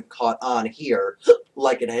really hasn't caught on here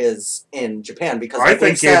like it is in Japan, because I like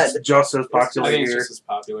think we've said, it's just as I popular think it's here. just as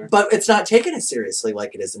popular. but it's not taken as seriously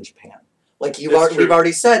like it is in Japan. Like It's true. we've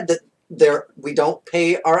already said that we don't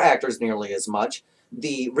pay our actors nearly as much.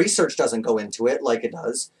 The research doesn't go into it like it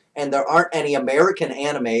does, and there aren't any American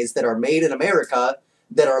animes that are made in America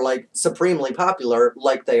that are like supremely popular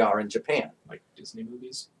like they are in Japan. Like Disney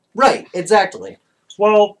movies. Right, exactly.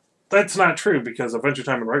 Well, that's not true because Adventure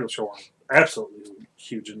Time and Regular Show are absolutely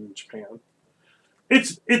huge in Japan.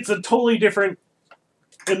 It's a totally different,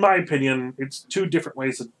 in my opinion, it's two different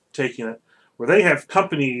ways of taking it. Where they have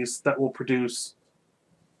companies that will produce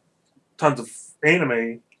tons of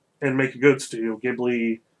anime and make it good Studio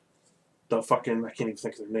Ghibli, the fucking, I can't even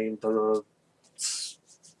think of their name,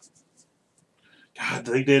 God,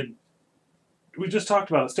 we just talked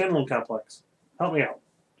about it, Standalone Complex. Help me out.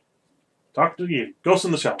 Talk to you. Ghost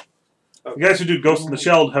in the Shell. The guys who do Ghost in the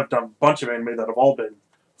Shell have done a bunch of anime that have all been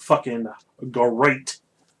fucking great.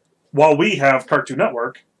 While we have Cartoon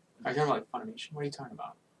Network. I kind of like Funimation. What are you talking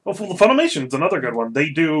about? Well, Funimation's another good one. They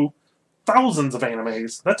do thousands of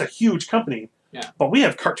animes. That's a huge company. Yeah. But we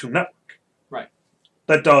have Cartoon Network. Right.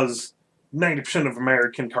 That does 90% of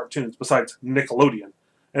American cartoons besides Nickelodeon.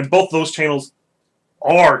 And both those channels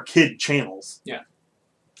are kid channels. Yeah.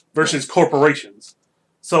 Versus corporations.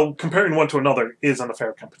 So comparing one to another is an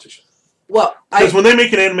unfair competition. Well, Because when they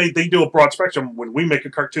make an anime, they do a broad spectrum. When we make a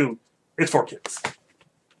cartoon, it's for kids.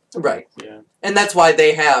 right, Yeah. and that's why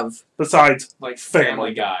they have Besides, Like Family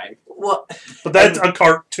Family Guy. well. but that's a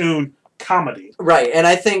cartoon comedy. Right, and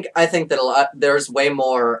I think that there's way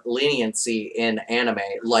more leniency in anime,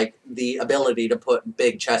 like the ability to put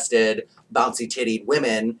big-chested, bouncy-tittied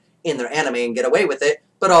women in their anime and get away with it,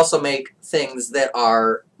 but also make things that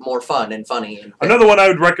are more fun and funny. And Another one I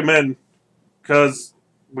would recommend, because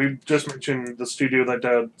we just mentioned the studio that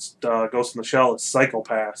does Ghost in the Shell, is Psycho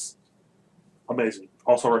Pass. Amazing.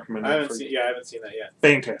 Also recommend I it. haven't seen that yet.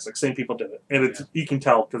 Fantastic. Same people did it, and it's you can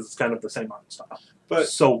tell because it's kind of the same art style. But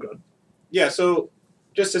so good. yeah, so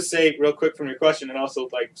just to say real quick from your question, and also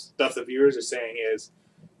like stuff the viewers are saying is,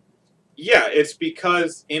 yeah, it's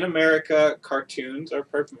because in America, cartoons are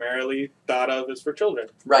primarily thought of as for children.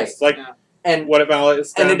 Right. It's like And what about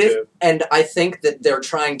it's down and it is, to. and I think that they're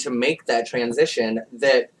trying to make that transition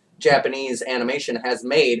that Japanese animation has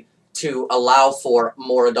made to allow for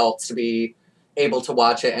more adults to be able to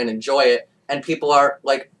watch it and enjoy it. And people are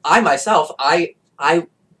like, I myself, I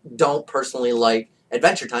don't personally like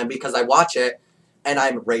Adventure Time because I watch it and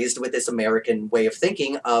I'm raised with this American way of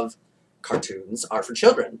thinking of cartoons are for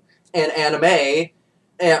children. And anime,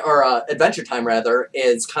 or Adventure Time rather,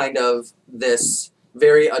 is kind of this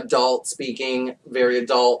very adult speaking, very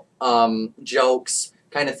adult jokes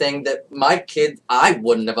kind of thing that I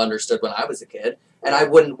wouldn't have understood when I was a kid. And I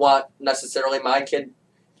wouldn't want necessarily my kid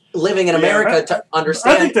living in America to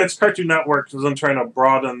understand. I think that's Cartoon Network is them trying to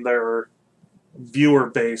broaden their viewer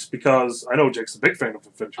base because I know Jake's a big fan of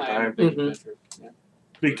Adventure I am a Time big Mhm. adventure. Yeah.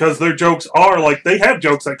 because their jokes are like they have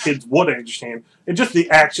jokes that kids would understand. And just the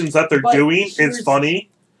actions that they're But doing is here's- funny.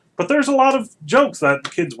 But there's a lot of jokes that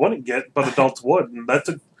kids wouldn't get, but adults would, and I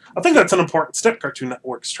think that's an important step Cartoon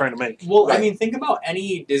Network's trying to make. Well, I Right. mean, think about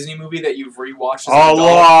any Disney movie that you've rewatched as A an adult,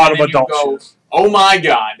 lot and of then you adult go, shit. oh my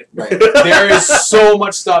god, Right. there is so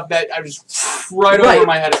much stuff that I just right over Right.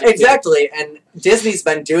 my head as a kid. Exactly. And Disney's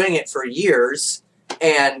been doing it for years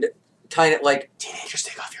and kind of like, Teenagers,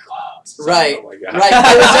 take off your clothes. right. Oh my god. Right.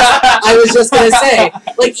 I was just going to say,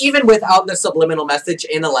 like, even without the subliminal message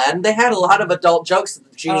in Aladdin, they had a lot of adult jokes that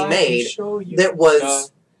the Genie made that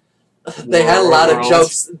was. They had a lot of World.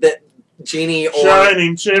 jokes that Genie or.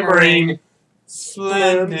 Shining, shimmering.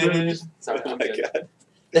 Splendid. Sorry, Oh I'm my good. god.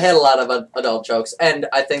 They had a lot of adult jokes. And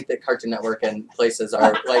I think that Cartoon Network and places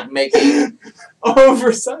are, like, making.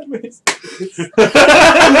 Over sideways.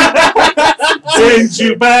 Send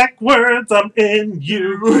you backwards, I'm in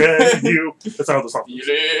you, and you. That's how the song Feel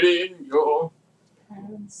it in your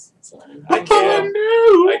hands. Sorry. I can't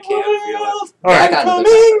feel it. Back Alright, onto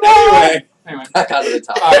the Anyway, Anyway. back onto the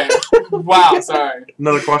top. Alright. Wow, sorry.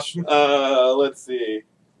 another question? let's see.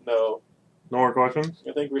 No, No more questions?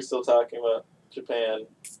 I think we're still talking about Japan.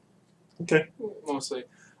 Okay. Mostly.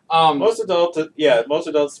 Most adults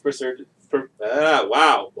prefer.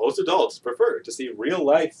 Most adults prefer to see real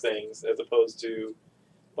life things as opposed to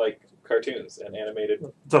like cartoons and animated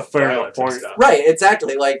It's a fair enough violence and point. stuff. Right,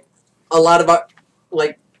 exactly. Like, a lot of our,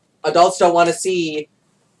 like, adults don't want to see,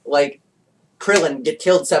 like, Krillin get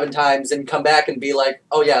killed 7 times and come back and be like,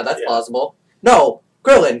 oh yeah, that's Yeah. plausible. No,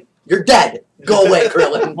 Krillin, you're dead. Go away,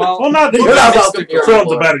 Krillin. Well, Well, not You're well, not that's- welcome here Krillon's a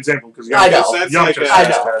anymore. bad example because I know. That's young like just a- I passed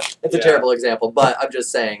know. that. It's a Yeah. terrible example, but I'm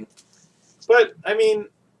just saying. But I mean,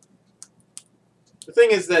 the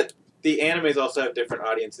thing is that the animes also have different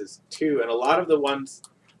audiences too, and a lot of the ones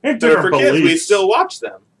And that are for different kids, we beliefs. still watch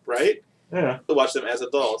them, right? Yeah. To watch them as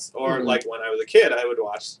adults, or Mhm. like when I was a kid, I would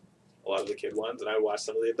watch a lot of the kid ones, and I would watch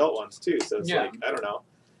some of the adult ones too. So it's Yeah. like I don't know,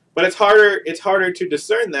 but it's harder. It's harder to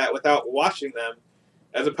discern that without watching them,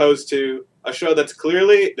 as opposed to a show that's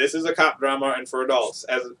clearly this is a cop drama and for adults,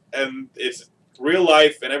 and it's real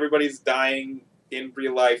life and everybody's dying in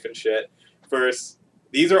real life and shit. Versus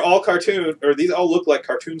these are all cartoon, or these all look like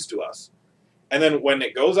cartoons to us. And then when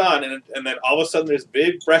it goes on, and then all of a sudden there's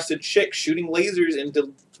big-breasted chicks shooting lasers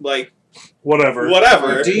into like Whatever.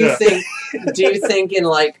 whatever. Do you Yeah. think in,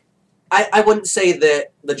 like, I wouldn't say that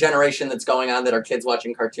the generation that's going on that are kids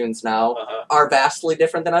watching cartoons now Uh-huh. are vastly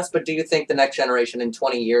different than us, but do you think the next generation in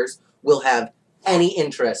 20 years will have any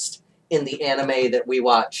interest in the anime that we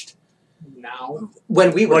watched now.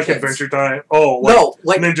 when we were Like kids? Adventure Time. Oh, like No,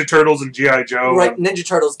 like Ninja Turtles and G.I. Joe. right, Ninja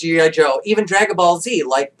Turtles, G.I. Joe, even Dragon Ball Z.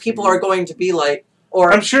 Like, people are going to be like,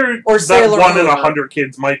 or I'm sure or that Sailor 1 in Moon. 100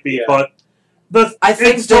 kids might be, Yeah. but I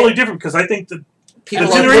think it's totally that different because I think that people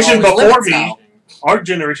the are generation pushing the before limits me- now. our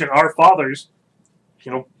generation, our fathers,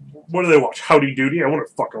 you know, what do they watch? Howdy Doody? I want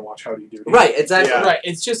to fucking watch Howdy Doody. Right, exactly. Yeah. Right.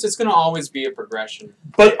 It's going to always be a progression.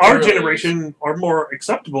 But our really generation are more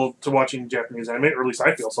acceptable to watching Japanese anime, or at least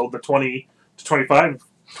I feel so. The 20 to 25,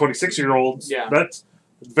 26-year-olds, Yeah. that's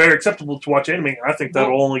very acceptable to watch anime, and I think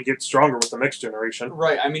that'll Well- only get stronger with the next generation.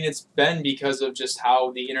 Right. I mean, it's been because of just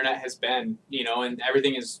how the internet has been, and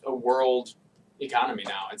everything is a world economy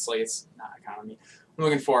now. It's like, it's not economy. I'm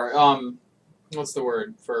looking for, what's the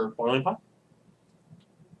word for, Boiling pot?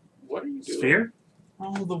 What are you doing? Sphere?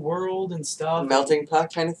 the world and stuff. Melting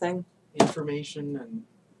pot kind of thing. Information and,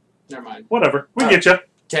 never mind. Whatever. We Oh. get you.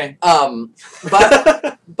 Okay.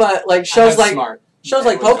 But like shows like smart. shows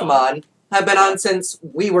like Everyone's Pokemon have been on since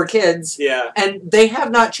we were kids, Yeah, and they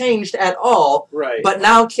have not changed at all. right. But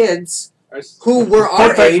now kids who were Fun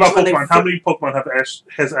our fact age about when they. Pokemon: how many Pokemon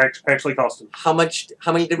has actually costed? How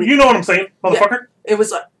many did we? You know what I'm saying, motherfucker? It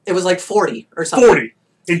was like 40 or something. 40.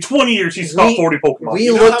 In 20 years, he's caught 40 Pokemon. we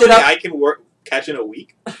You know looked how it many up. I can catch in a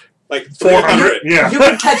week? Like 400. 300. Yeah. You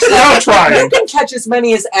can catch Without that. trying. You can catch as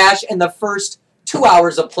many as Ash in the first 2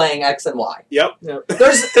 hours of playing X and Y. Yep. There's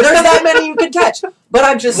that many you can catch. But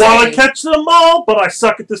I'm just Want to saying. catch them all, but I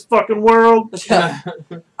suck at this fucking world. Yeah,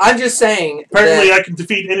 I'm just saying. Apparently, that, I can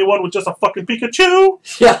defeat anyone with just a fucking Pikachu.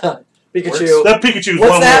 yeah, Pikachu. That Pikachu's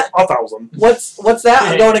What's level that? 1,000. What's that?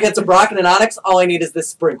 I'm going against a Brock and an Onyx. All I need is this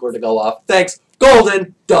sprinkler to go off. Thanks.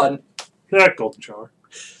 Golden. Done. Yeah, Golden Shower.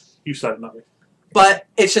 You said it, not me. But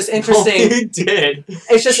it's just interesting. You did.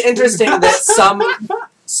 It's just interesting that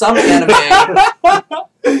some anime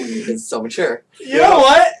is so mature. You know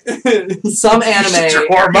what? Some Shut anime. your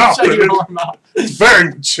warm mouth. Shut your dude. warm mouth. It's very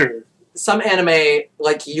mature. Some anime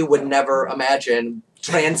like you would never imagine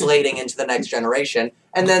translating into the next generation.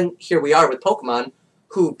 And then here we are with Pokemon,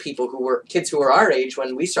 kids who were our age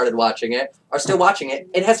when we started watching it are still watching it.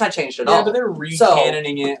 It has not changed at Yeah, all. but they're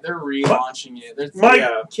recanoning it. They're relaunching it. There's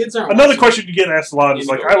kids aren't. Another watching question you get asked a lot is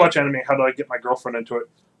like, Indigo. I watch anime. How do I get my girlfriend into it?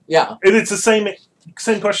 Yeah. And it's the same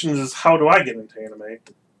questions as how do I get into anime?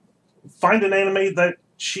 Find an anime that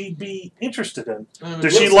she'd be interested in.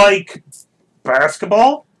 Does she like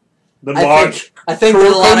basketball? Then watch I think that a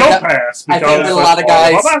lot Kuroko no of Pass I think because that a lot of that's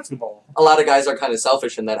all guys- about basketball. are kind of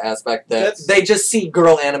selfish in that aspect. That That's- they just see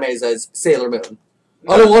girl animes as Sailor Moon.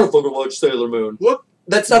 I don't want to fucking watch Sailor Moon. Look,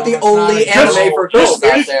 That's not No, the it's not only a anime girl. for girls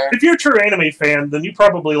out if, there. if you're a true anime fan, then you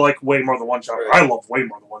probably like way more than one genre. Right. I love way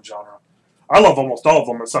more than one genre. I love almost all of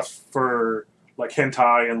them, except for like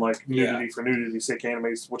hentai and like nudity for nudity's sake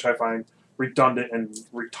animes, which I find redundant and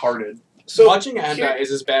retarded. so watching hentai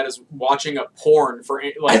is as bad as watching a porn for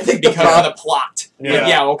I think the because of the plot. Yeah. Like,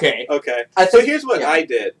 yeah, okay. okay. I So think, here's what yeah. I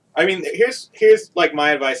did. I mean, here's like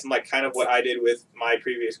my advice and like kind of what I did with my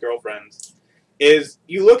previous girlfriends is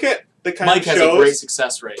you look at the kind Mike of has shows. a great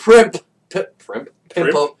success rate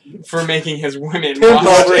Pimpo. for making his women Pimp watch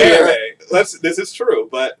over Watch here. anime. This is true,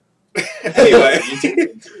 but anyway,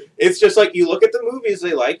 it's just like you look at the movies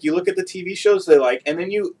they like, you look at the TV shows they like, and then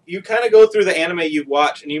you kind of go through the anime you've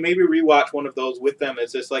watched, and you maybe rewatch one of those with them.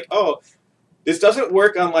 It's just like, oh, this doesn't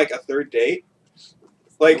work on like a third date.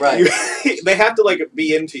 Like Right. they have to like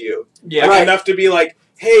be into you, Yeah. like, Right. enough to be like,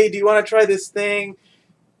 hey, do you want to try this thing,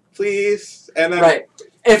 please? And then Right.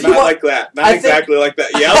 If you not want, like that, not I think- exactly like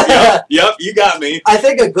that. Yep, you got me. I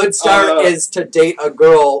think a good start Uh, is to date a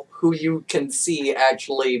girl who you can see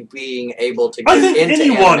actually being able to I get think into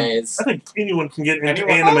anyone- animes. I think anyone can get into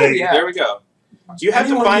Anyone- anime. Oh, yeah. There we go. You have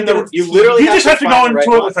Anyone to find can the. get You into literally You just have to go find the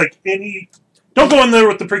into right it one. with like any. Don't go in there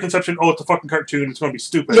with the preconception. Oh, it's a fucking cartoon. It's going to be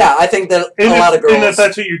stupid. Yeah, I think that And a lot of and if girls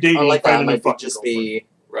that's who you're dating, are like find that. a new Might be fucking just girlfriend. be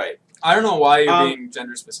Right. I don't know why you're Um, being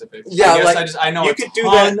gender specific. yeah, I like- guess I know You a could do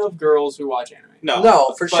ton of girls who watch anime.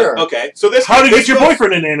 no, for but- sure. Okay, so this. How to this get your goes-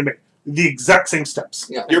 boyfriend in anime? The exact same steps.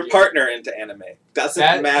 Yeah. Your partner into anime doesn't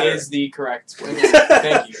That matter. is the correct way.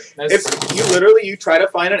 Thank you. That's It's you literally you try to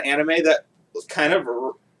find an anime that kind of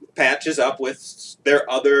patches up with their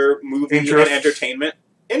other movie Interests. and entertainment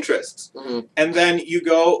interests, Mhm. and then you're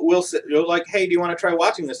like, hey, do you want to try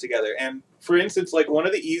watching this together? And for instance, like one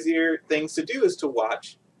of the easier things to do is to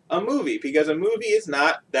watch a movie because a movie is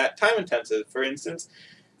not that time intensive. For instance,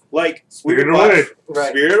 like we would Spirited watch Away. Right.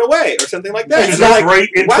 Spirited Away or something like that. Which It's is not a like- great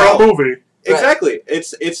intro wow. movie. Exactly.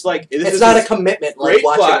 It's like this It's is not a this commitment like great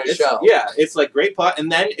watching plot. a show. Yeah, it's like great plot,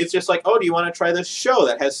 and then it's just like, oh, do you want to try this show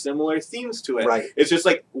that has similar themes to it? Right. It's just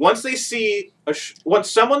like once they see once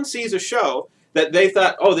someone sees a show that they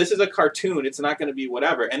thought, oh, this is a cartoon, it's not going to be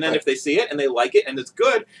whatever, and then Right. if they see it and they like it and it's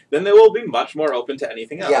good, then they will be much more open to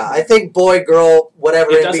anything else. Yeah, I think boy, girl,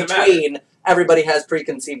 whatever It in doesn't between, everybody has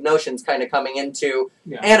preconceived notions kind of coming into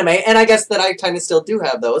Yeah. anime, and I guess that I kind of still do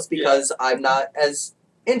have those because I'm not as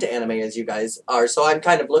into anime as you guys are, so I'm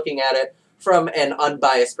kind of looking at it from an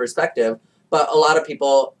unbiased perspective, but a lot of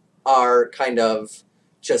people are kind of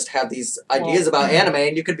just have these ideas about anime,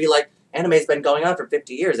 and you could be like, anime's been going on for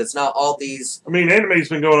 50 years, it's not all these... I mean, anime's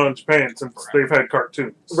been going on in Japan since they've had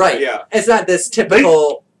cartoons. Right. Yeah. It's not this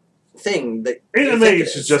typical thing that you Anime think it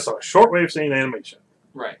is just a short way of saying animation.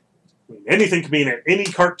 Right. I mean, anything can be in any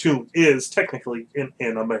cartoon is technically an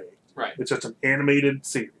anime. Right. It's just an animated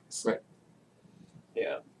series. Right.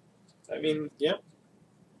 Yeah. I mean, yeah.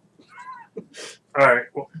 All right.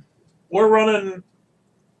 Well, we're running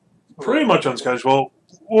pretty much on schedule.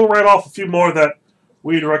 We'll write off a few more that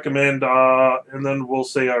we'd recommend, and then we'll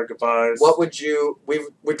say our goodbyes. What would you...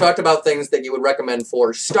 We've talked about things that you would recommend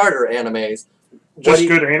for starter animes. Just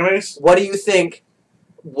good animes? What do you think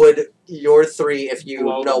would your three, if you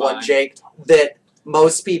Blow know the one, mind. Jake, that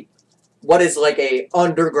most people, what is like a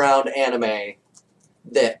underground anime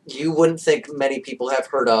that you wouldn't think many people have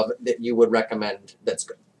heard of that you would recommend that's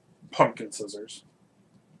good? Pumpkin Scissors.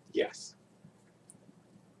 Yes.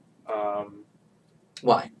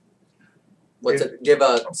 Why? What's Yeah. it? Give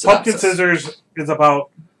a synopsis. Pumpkin Scissors is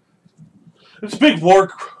about this big war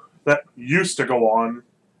that used to go on,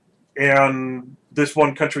 and this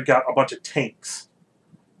one country got a bunch of tanks,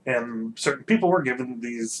 and certain people were given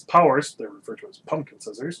these powers, they're referred to as pumpkin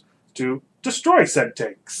scissors, to destroy said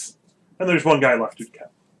tanks. And there's one guy left who can.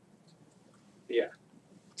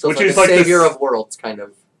 So which it's like is a like this- savior of worlds, kind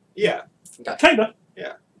of. Yeah. Kinda.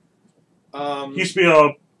 Um, He used to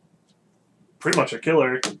be pretty much a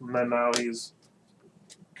killer, and then now he's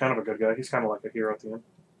kind of a good guy. He's kind of like a hero at the end.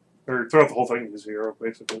 Or throughout the whole thing, he's a hero,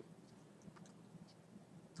 basically.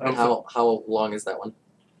 And how long is that one?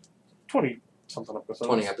 20-something episodes.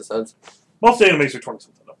 20 episodes. Most animes are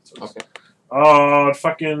 20-something episodes. Okay.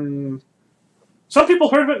 Fucking... Some people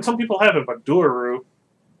heard of it and some people haven't, but Duaru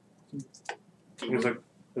is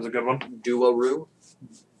a good one. Duaru.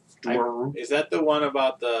 Duaru. is that the one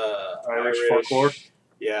about the Irish folklore?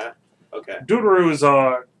 Yeah. Okay. Duaru is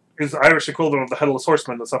the Irish equivalent of the Headless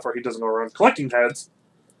Horseman, the stuff where he doesn't go around collecting heads.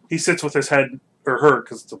 He sits with his head, or her,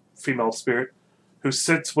 because it's a female spirit, who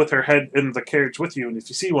sits with her head in the carriage with you, and if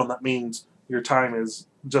you see one, that means your time is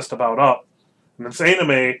just about up. In this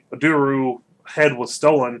anime, a Duaru head was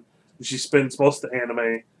stolen, and she spends most of the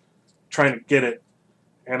anime trying to get it.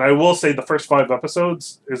 And I will say the first 5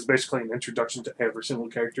 episodes is basically an introduction to every single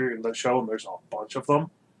character in the show, and there's a bunch of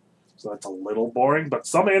them. So that's a little boring, but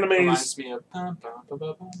some animes... Reminds me of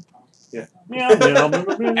Yeah.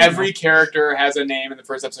 Yeah. every character has a name in the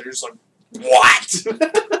first episode. You're just like,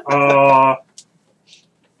 what?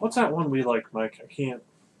 What's that one we like, Mike? I can't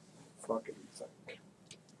fucking think.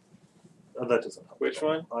 That doesn't help. Which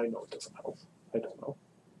one? I know it doesn't help. I don't know.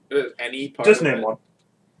 Any part Just of name it? one.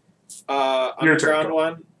 Your turn. Underground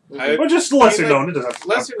one. Or just lesser like, known. It doesn't have to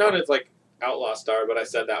Lesser known is like Outlaw Star, but I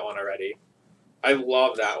said that one already. I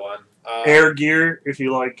love that one. Air Gear, if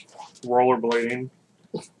you like rollerblading.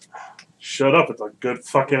 Shut up, it's a good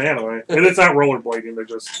fucking anime. And it's not rollerblading,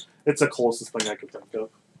 it's the closest thing I could think of.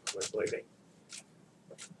 Rollerblading.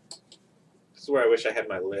 This is where I wish I had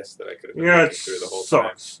my list that I could have been Yeah, looking it through the whole time.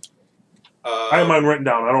 sucks. I have mine written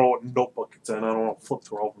down. I don't know what notebook it's in. I don't want to flip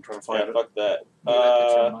through all of them trying to find Yeah, it. fuck that. Maybe that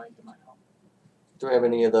picture might help. Do we have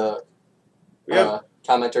any of the We have-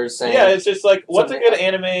 commenters saying? Yeah, it's just like, what's a something- good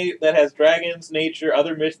anime that has dragons, nature,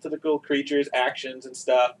 other mystical creatures, actions, and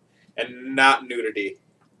stuff, and not nudity?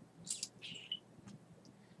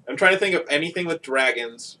 I'm trying to think of anything with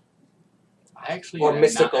dragons I actually Or have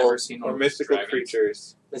mystical- not ever seen or one with mystical dragons.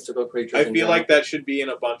 creatures. mystical creatures. I in feel general. like that should be in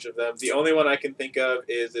a bunch of them. The only one I can think of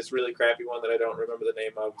is this really crappy one that I don't remember the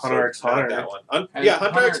name of. Hunter x not Hunter. That one. And Yeah,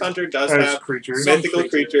 Hunter x Hunter- Hunter does Has have creatures. Some mythical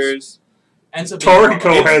creatures. creatures. Ends up being more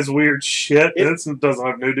Toriko like- has weird shit. It- It doesn't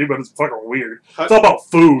have nudity, but it's fucking weird. Hun- It's all about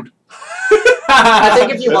food. I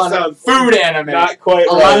think if you That want sounds food anime. not quite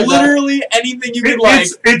A lot right. of the- Literally anything you could like.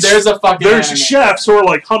 It's- There's a fucking. There's anime. chefs who are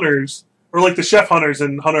like hunters, or like the chef hunters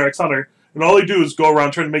in Hunter x Hunter, and all they do is go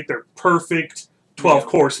around trying to make their perfect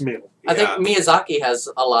 12-course meal. I think Yeah. Miyazaki has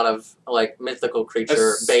a lot of like mythical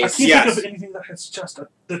creature As- I based. can't Yes. think of anything that has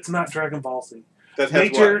that's not Dragon Ball Z. That has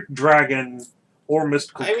Nature, dragon, or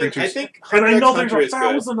mystical what? I mean, creatures. I think and Hunter I x know there's Hunter a is good.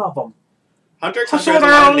 1,000 of them. Hunter x So Hunter has a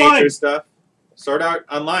Sword lot Art of nature Online. stuff. Sword Art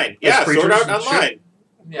Online. Has Yeah, Sword creatures Art and shit. Online.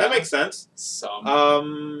 Yeah. That makes sense.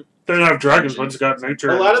 Some. They don't have dragons, but it's got nature.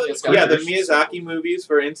 A lot of It's the, got yeah, the creatures. Miyazaki movies,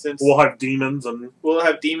 for instance, We'll have demons and will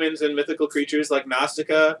have demons and mythical creatures like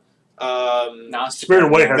Nausicaa. Spirit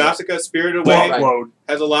Away has Nausicaa, Spirit Away buttload.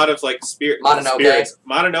 has a lot of like Mononoke. spirits.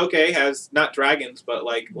 Mononoke has not dragons, but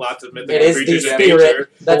like lots of mythical It is the creatures in spirit. nature.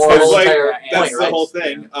 That's Or the whole like- entire That's point, the right? whole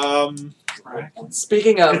thing.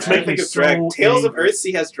 Speaking of, It's I making think me of drag- so Tales of angry.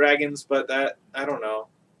 Earthsea has dragons, but that I don't know.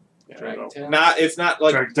 Yeah, I Dragon know. Tales. It's not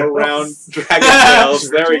like Dragon Tales. around Dragon Tales.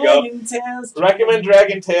 There we go. Dragon Tales. Recommend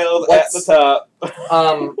Dragon Tales at What's- the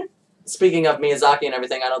top. speaking of Miyazaki and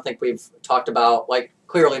everything, I don't think we've talked about like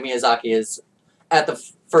clearly Miyazaki is at the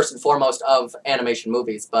first and foremost of animation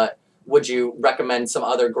movies, but would you recommend some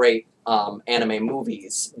other great anime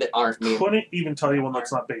movies that aren't Miyazaki? Couldn't even tell you one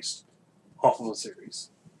that's not based off of a series.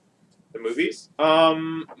 The movies.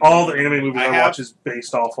 All the anime movies I I, have- watch is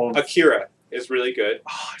based off of. Akira is really good.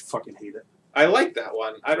 I fucking hate it. I like that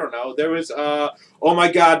one. I don't know. There was oh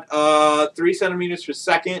my god, 3 centimeters per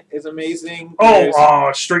second is amazing.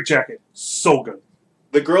 There's- Straight Jacket, so good.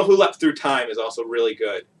 The Girl Who Leapt Through Time is also really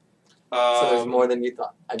good. So there's more than you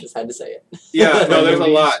thought. I just had to say it. Yeah, no, there's a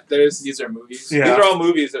Movies. lot. These are movies. Yeah. These are all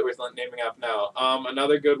movies that we're naming off now.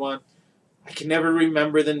 Another good one. I can never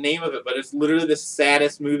remember the name of it, but it's literally the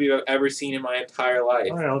saddest movie I've ever seen in my entire life.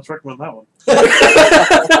 Oh, yeah, let's recommend that one.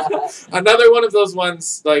 Another one of those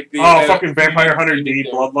ones like the. Fucking Vampire Hunter D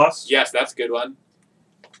Bloodlust. Yes, that's a good one.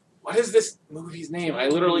 What is this movie's name? I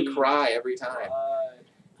literally cry every time.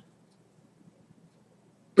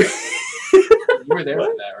 You were there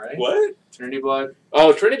for that, right? What? Trinity Blood.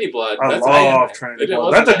 Oh, Trinity Blood. I That's love Trinity It Blood.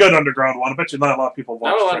 wasn't That's a that- good underground one. I bet you not a lot of people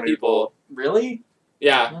watch Not a lot of Trinity people. Really?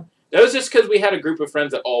 Yeah. That was just because we had a group of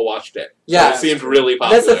friends that all watched it. Yeah. So it seemed really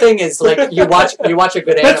popular. That's the thing is, like, you watch a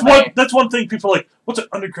good Blood. anime. That's one thing people are like, what's an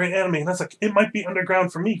underground anime? And that's like, it might be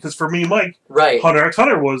underground for me, because for me, Mike, Right. Hunter x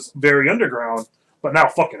Hunter was very underground, but now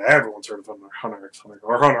fucking everyone's heard of Hunter x Hunter.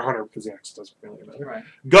 Or Hunter x Hunter, because the X doesn't really matter. Right.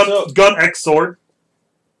 Gun X Sword.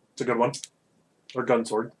 It's a good one. Or Gun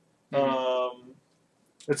Sword. It's not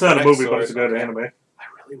Gun a X movie, but it's a Sword, good okay. anime. I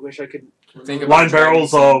really wish I could. Think about Line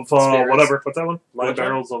Barrels dragons of, and spirits. whatever. What's that one? Line Which one?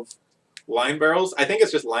 Barrels of... Line Barrels? I think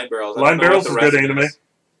it's just Line Barrels. I Line don't know what Barrels the is rest good of it anime. is.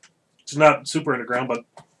 It's not super underground, but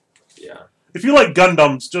Yeah. if you like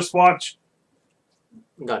Gundams, just watch...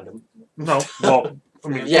 Gundam. No, well, I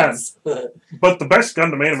mean, Yes. yeah. But the best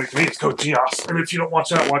Gundam anime to me is Code Geass. And if you don't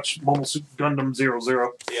watch that, watch Mobile Suit Gundam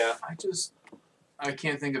 00. Yeah. I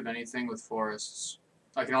can't think of anything with forests.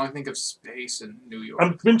 I can only think of space and New York.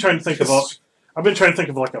 I've been trying to think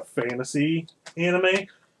of like a fantasy anime,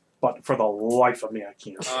 but for the life of me, I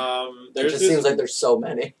can't. It There's just this, seems like there's so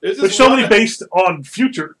many. there's this There's so many one- based on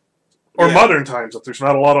future or Yeah. modern times that there's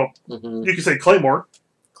not a lot of. Mm-hmm. You could say Claymore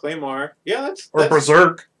Claymore. Yeah, that's or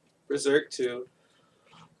Berserk. Berserk too.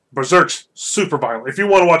 Berserk's super violent. If you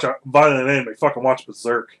want to watch a violent anime, fucking watch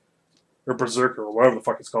Berserk. Or Berserker, or whatever the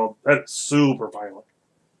fuck it's called. That's super violent.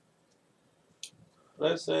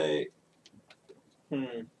 Let's say.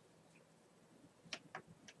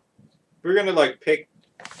 We're gonna like pick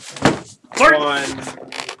Sorry. one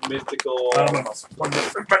mythical. I don't know.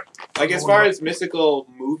 Like as far as mythical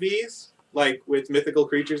movies, like with mythical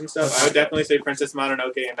creatures and stuff, I would definitely say Princess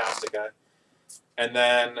Mononoke and Nausicaa. And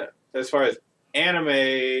then as far as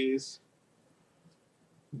animes,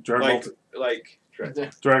 Dragon Ball like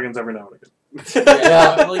Dragons every now and again.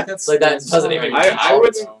 Yeah. like that's Like, that doesn't even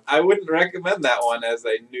I wouldn't recommend that one as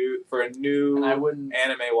a new And I wouldn't.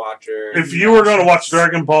 anime watcher. If you were going to watch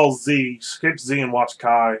Dragon Ball Z, skip Z and watch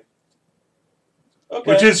Kai,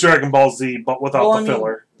 Okay. which is Dragon Ball Z, but without Well, the I mean-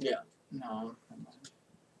 filler. No.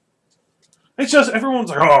 It's just everyone's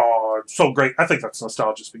like, "Oh, it's so great." I think that's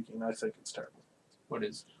nostalgia speaking. I think it's terrible. What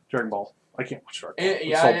is? Dragon Ball. I can't watch Dragon Ball. It's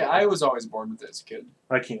Yeah, so I was always bored with it as a kid.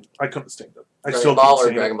 I can't. I couldn't stand it. I Dragon still Ball can't or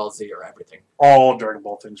stand Dragon it. Ball Z or everything. All Dragon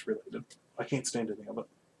Ball things related. I can't stand any of it.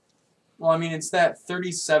 Well, I mean, it's that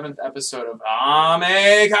 37th episode of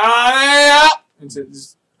Ame Kameya!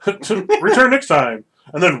 It's Return next time,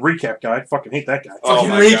 and then recap guy. Fucking hate that guy. Oh fucking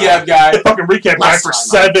my recap guy. Fucking recap guy Last for time on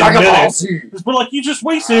 7 Dragon Ball minutes. Z. But like, you just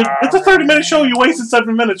wasted. It's a 30-minute show. You wasted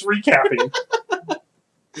 7 minutes recapping.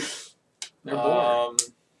 They're bored.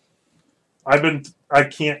 I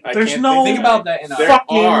can't. I There's can't no. Think about that in a There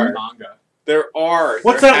fucking- are. manga. There are.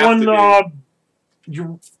 What's there that have one? to be.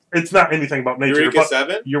 It's not anything about nature, Eureka but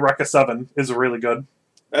 7? Eureka 7 is really good.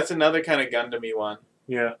 That's another kind of Gundam-y one.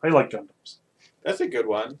 Yeah, I like Gundams. That's a good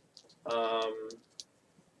one.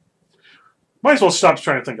 Might as well stop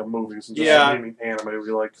trying to think of movies and just Yeah. naming anime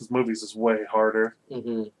we like, because movies is way harder.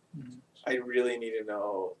 Mm-hmm. I really need to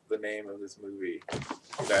know the name of this movie.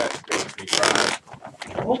 That makes me cry.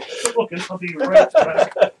 Well, keep looking. I'll be right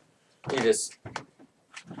back. You just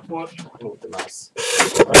What? move the mouse.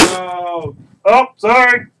 Oh, Oh,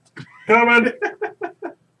 sorry. Coming.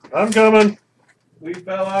 I'm coming. we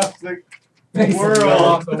fell off the Face world.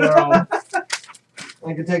 Off the world.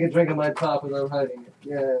 I can take a drink of my pop without hiding it.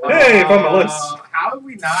 Yeah. Hey, from the list. How have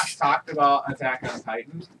we not talked about Attack on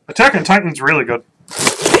Titan? Attack on Titan's really good.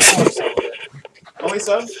 Only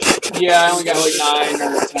some? Yeah, I only got like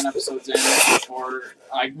 9 or 10 episodes in before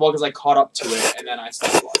because I caught up to it and then I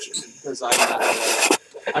stopped watching because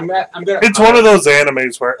I'm gonna. It's one of those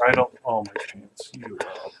animes where I don't. Oh my pants! You are a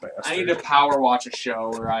bastard. I need to power watch a show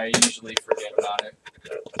where I usually forget about it.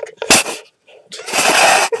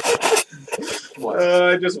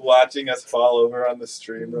 What? Just watching us fall over on the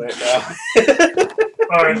stream right now.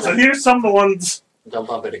 All right, so here's some of the ones. Don't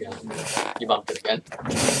bump it again. You bumped it again.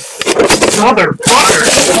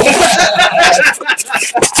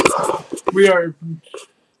 Motherfucker! We are.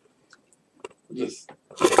 Just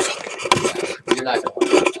You're not gonna bump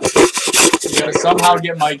it. We gotta somehow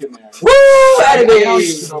get Mike in there. Woo! How Anime!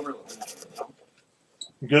 is it overloaded?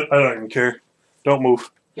 Good. I don't even care. Don't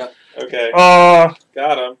move. Okay, Uh,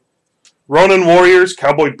 got him. Ronin Warriors,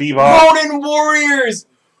 Cowboy Bebop. Ronin Warriors.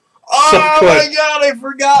 Oh So my good. god, I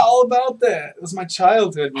forgot all about that. It was my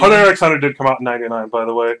childhood. Man. Hunter x Hunter did come out in '99, by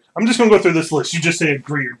the way. I'm just gonna go through this list. You just say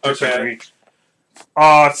agree or disagree.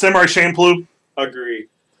 Samurai Champloo, Agree,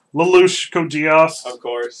 Lelouch Kojias, of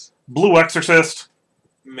course. Blue Exorcist.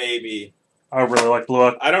 Maybe. I really like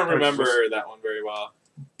Blue. I don't remember that one very well.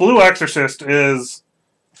 Blue Exorcist is.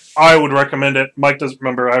 I would recommend it. Mike doesn't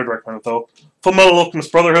remember. I would recommend it though. Full Metal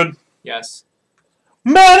Alchemist Brotherhood. Yes.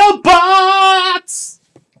 Metalbots.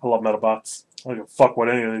 I love Metalbots. I don't give a fuck what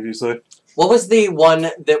any of you say. What was the one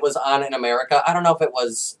that was on in America? I don't know if it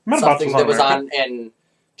was Metabots something was on that was America. on in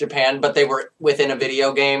Japan, but they were within a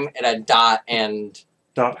video game. It had Dot and...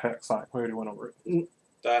 Dot hack sign. We already went over it.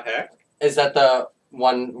 That heck? Is that the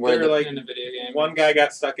one where They're like in a video game. one guy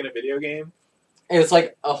got stuck in a video game. it was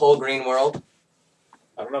like a whole green world?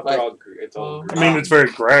 I don't know if Like- they're all. It's all. I mean, it's very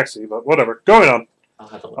grassy, but whatever. Going on. I'll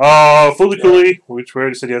have to look. Fooly Cooly, which we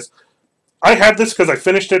already said yes. I have this because I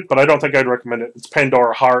finished it, but I don't think I'd recommend it. It's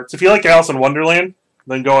Pandora Hearts. If you like Alice in Wonderland,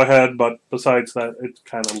 then go ahead, but besides that, it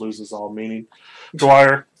kind of loses all meaning.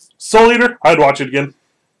 Dwyer. Soul Eater, I'd watch it again.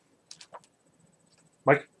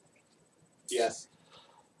 Mike. Yes.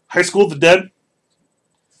 High School of the Dead.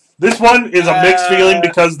 This one is a mixed feeling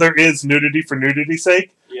because there is nudity for nudity's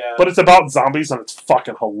sake, Yeah. but it's about zombies and it's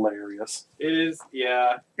fucking hilarious. It is.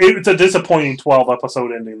 Yeah. It's a disappointing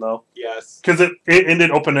 12-episode ending, though. Yes. Because it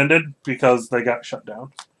ended open-ended because they got shut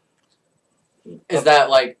down. Is that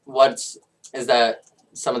like what's? Is that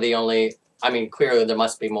some of the only? I mean, clearly there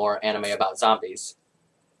must be more anime about zombies.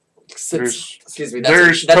 There's, Excuse me.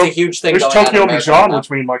 there's That's a To- huge thing there's going on in Tokyo America right Majan, now. which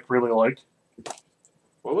me and Mike really like.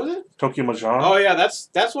 What was it? Tokyo Majan. Oh yeah,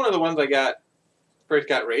 that's one of the ones I first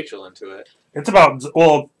got Rachel into it. It's about,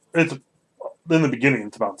 well, it's in the beginning,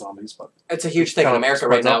 it's about zombies, but It's a huge thing in Kinda America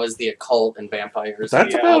right spreads out. now is the occult and vampires.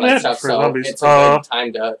 that's Yeah, all about that it stuff. for So zombies. it's a good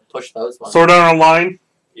time to push those ones. Sword Art Online,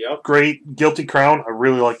 Yep. great. Guilty Crown, I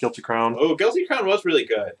really like Guilty Crown. Oh, Guilty Crown was really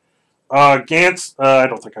good. Gantz, I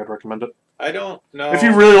don't think I'd recommend it. I don't know. If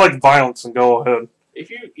you really like violence, then go ahead.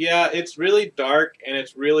 Yeah, it's really dark and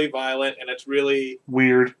it's really violent and it's really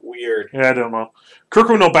Weird. weird. Yeah, I don't know.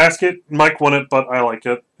 Kuroko no Basket, Mike won it, but I like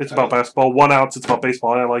it. It's about Oh. basketball. 1 ounce, it's about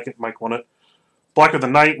baseball. I like it. Mike won it. Blacker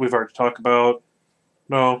Than Night, we've already talked about.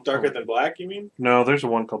 No. Darker Than Black, you mean? No, there's a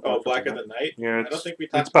one called Oh, Blacker Blacker Than Night. Yeah, I it's, don't think we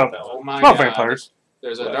it's talked about, about that Oh one. my it's about god. vampires.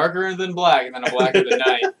 There's a What? darker than black and then a blacker than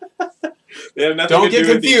night. They have nothing Don't to get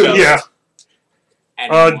do with each confused. other. Yeah.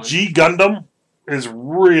 Anyone. G Gundam is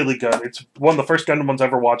really good. It's one of the first Gundam ones I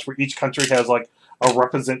ever watched where each country has like a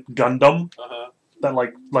represent Gundam. Uh-huh. That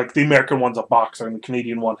like the American one's a boxer and the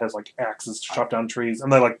Canadian one has like axes to chop down trees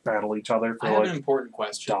and they like battle each other I for have an like important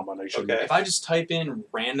question. domination. Okay. If I just type in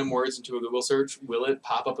random words into a Google search, will it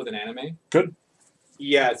pop up with an anime?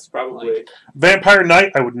 Yes, probably. Vampire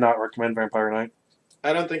Knight, I would not recommend Vampire Knight.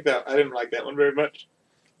 I didn't like that one very much.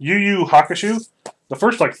 Yu Yu Hakusho, the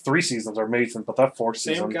first like 3 seasons are amazing, but that fourth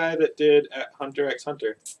Same season, guy that did Hunter x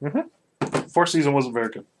Hunter. fourth season wasn't very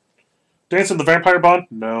good. Dance of the Vampire Bond,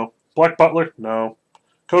 no. Black Butler, no.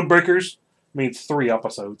 Code Breakers means 3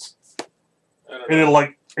 episodes, I don't and know.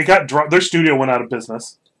 it got dropped. Their studio went out of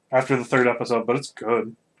business after the 3rd episode, but it's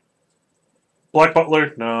good. Black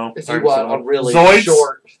Butler, no. If you want a really Zoids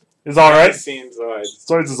short, is all right. I've seen Zoids.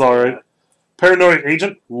 Zoids is all right. Paranoid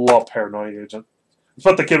Agent, love Paranoid Agent. It's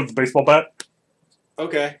about the kid with the baseball bat.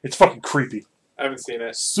 Okay, It's fucking creepy, I haven't seen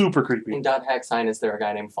it. super creepy. in Dot Hack Sign, is there a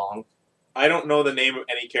guy named Fong? I don't know the name of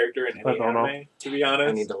any character in I any don't know. anime, to be I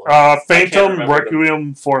honest. need to look. Phantom remember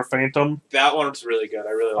Requiem for a Phantom. That one's really good.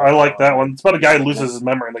 I really like I like that one. It's about a guy who loses his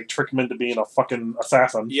memory and they trick him into being a fucking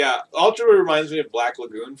assassin. Yeah, Ultra reminds me of Black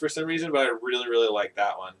Lagoon for some reason, but I really, really like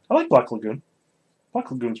that one. I like Black Lagoon. Black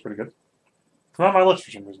Lagoon's pretty good. It's not on my list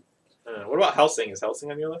for some reason. What about Helsing? Is Helsing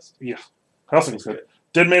on your list? Helsing's good.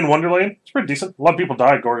 Dead Man Wonderland, it's pretty decent. A lot of people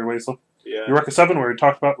died gory ways though. Yeah. Eureka 7, where we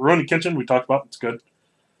talked about Rurouni Kenshin, we talked about, it's good.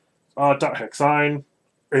 Dot Hack Sign,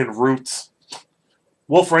 and Roots.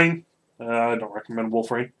 Wolf Rain, I don't recommend Wolf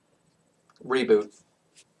Rain. Reboot.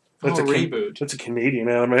 That's Oh, a reboot. It's a Canadian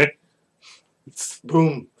anime. It's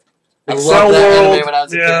Boom. I Excel loved that World, anime when I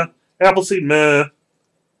was a yeah. kid. Appleseed, meh.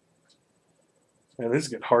 Man, these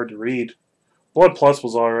get hard to read. Blood Plus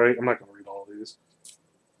was alright. I'm not going to read all of these.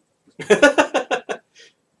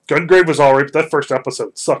 Gungrave was alright, but that first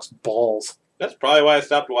episode sucks balls. That's probably why I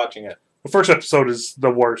stopped watching it. The first episode is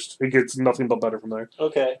the worst. It gets nothing but better from there.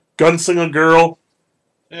 Okay. Gunslinger Girl,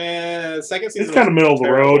 Second season. it's kind of middle of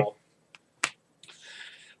the road.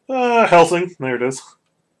 terrible. Helsing, there it is.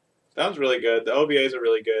 Sounds really good. The OVAs are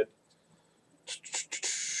really good.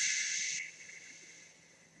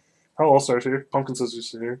 All Stars here. Pumpkin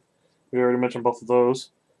Scissors here. We already mentioned both of those.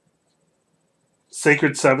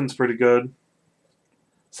 Sacred 7's pretty good.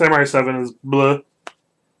 Samurai 7 is blah.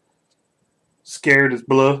 Scared is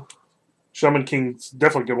blah. Shaman King's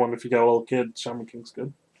definitely a good one if you got a little kid. Shaman King's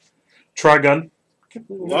good. Trigun.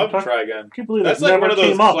 Love Trigun. Can't believe That's that like never one of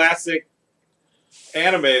those came up. classic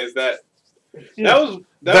animes that Yeah. that was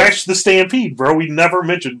Vash the Stampede, bro. We never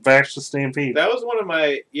mentioned Vash the Stampede. that was one of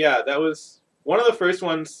my that was one of the first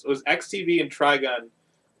ones was XTV and Trigun.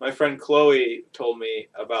 My friend Chloe told me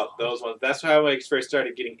about those ones. That's how I first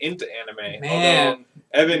started getting into anime. Man,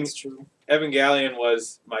 Although that's true. Evangelion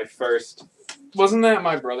was my first. Wasn't that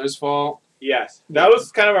my brother's fault? Yes, that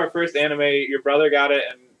was kind of our first anime. Your brother got it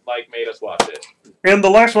and like made us watch it. And the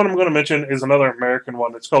last one I'm going to mention is another American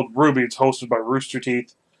one. It's called Ruby. It's hosted by Rooster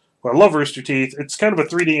Teeth. Well, I love Rooster Teeth. It's kind of a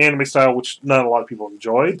 3D anime style, which not a lot of people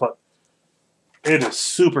enjoy, but it is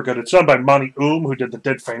super good. It's done by Monty who did the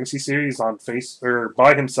Dead Fantasy series on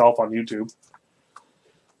by himself on YouTube.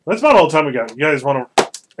 That's about all the time we got. You guys want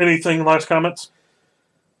to anything? Last comments?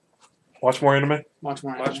 Watch more anime. Watch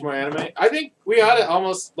more. Watch more anime. I think we ought to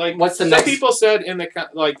almost like. What's the some next- people said in the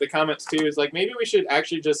the comments too is like maybe we should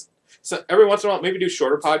actually just every once in a while maybe do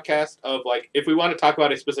shorter podcasts of like if we want to talk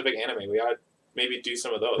about a specific anime we ought to maybe do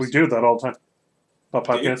some of those. We do that all the time.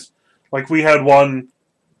 About Do you? podcasts. Like we had one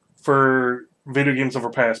for video games of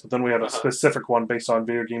our past, but then we had a Uh-huh. specific one based on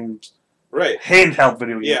video games, Right. handheld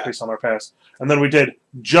video games Yeah. based on our past. And then we did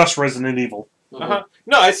just Resident Evil. Uh-huh.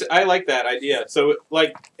 No, I like that idea. So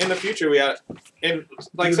like in the future we ought in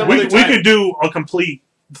like some We other time. could do a complete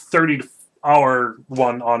 30-hour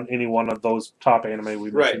one on any one of those top anime we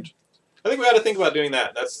Right. mentioned. I think we ought to think about doing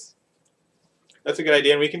that. That's a good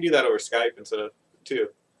idea, and we can do that over Skype instead of too.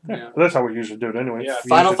 Yeah. That's how we usually do it anyway. Yeah. We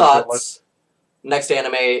Final usually do it thoughts. Next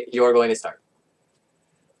anime you're going to start.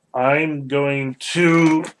 I'm going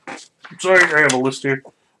to... Sorry, I have a list here.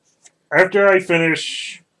 After I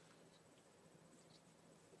finish...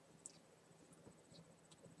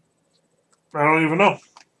 I don't even know.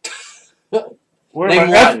 Where am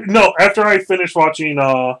Name I? one. No, after I finish watching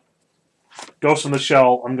Ghost in the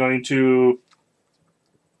Shell, I'm going to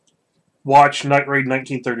watch Night Raid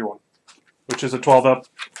 1931, which is a 12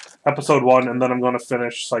 episode one, and then I'm going to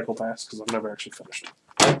finish Psycho Pass because I've never actually finished.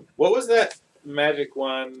 What was that magic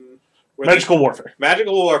one? where Magical Warfare.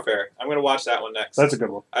 Magical Warfare. I'm gonna watch that one next. That's a good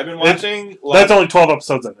one. I've been watching. That's only 12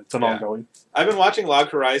 episodes in it. It's an Yeah. ongoing. I've been watching Log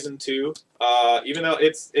Horizon 2. Even though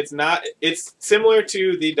it's similar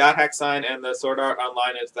to the Dot Hack Sign and the Sword Art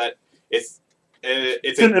Online. Is that it's an a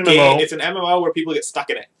MMO. game. It's an MMO where people get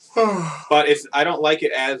stuck in it. But I don't like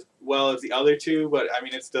it as well as the other two. But I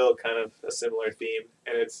mean, it's still kind of a similar theme,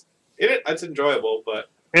 and it's enjoyable. But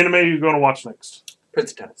Anime you're going to watch next.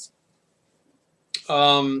 Prince of Tennis.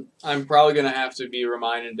 I'm probably gonna have to be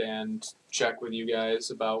reminded and check with you guys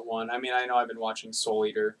about one. I mean, I know I've been watching Soul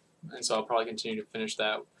Eater, and so I'll probably continue to finish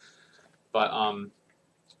that. But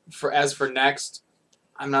for next,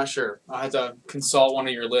 I'm not sure. I'll have to consult one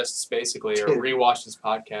of your lists basically, or rewatch this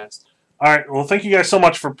podcast. All right. Well, thank you guys so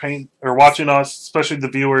much for watching us, especially the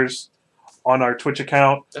viewers on our Twitch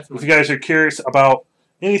account. If Definitely. you guys are curious about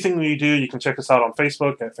anything we do, you can check us out on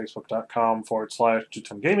Facebook at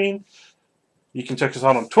facebook.com/2tongaming. You can check us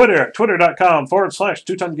out on Twitter at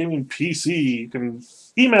twitter.com/2tongamingpc. You can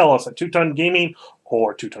email us at 2tongaming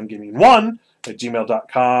or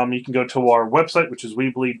 2tongaming1@gmail.com. You can go to our website, which is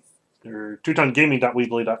Weebly, or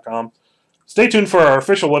 2tongaming.weebly.com. Stay tuned for our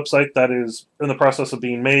official website that is in the process of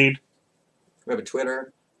being made. We have a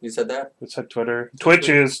Twitter. You said that. It's at Twitter. Twitch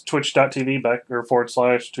is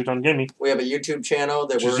twitch.tv//2tongaming, We have a YouTube channel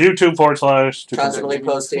that which is we're YouTube//2tongaming. constantly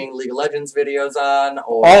posting League of Legends videos on,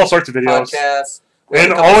 or All sorts of videos. podcasts. We have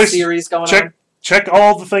And a couple always series going check- on. Check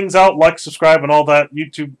all the things out, like, subscribe, and all that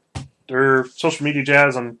YouTube or social media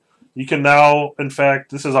jazz. And you can now, in fact,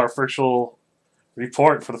 this is our official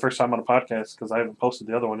report for the first time on a podcast because I haven't posted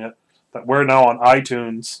the other one yet, that we're now on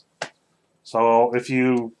iTunes. So if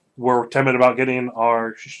you were timid about getting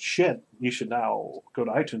our shit, you should now go to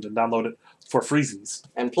iTunes and download it for freezies.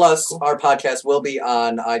 And plus, our podcast will be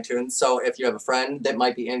on iTunes. So if you have a friend that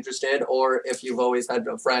might be interested, or if you've always had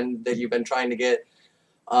a friend that you've been trying to get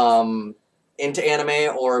into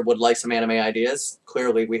anime or would like some anime ideas,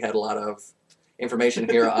 clearly we had a lot of information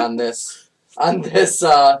here on this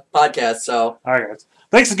podcast. So All right, guys.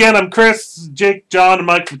 Thanks again. I'm Chris, Jake, John, and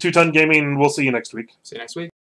Mike from 2 Ton Gaming, and we'll see you next week. See you next week.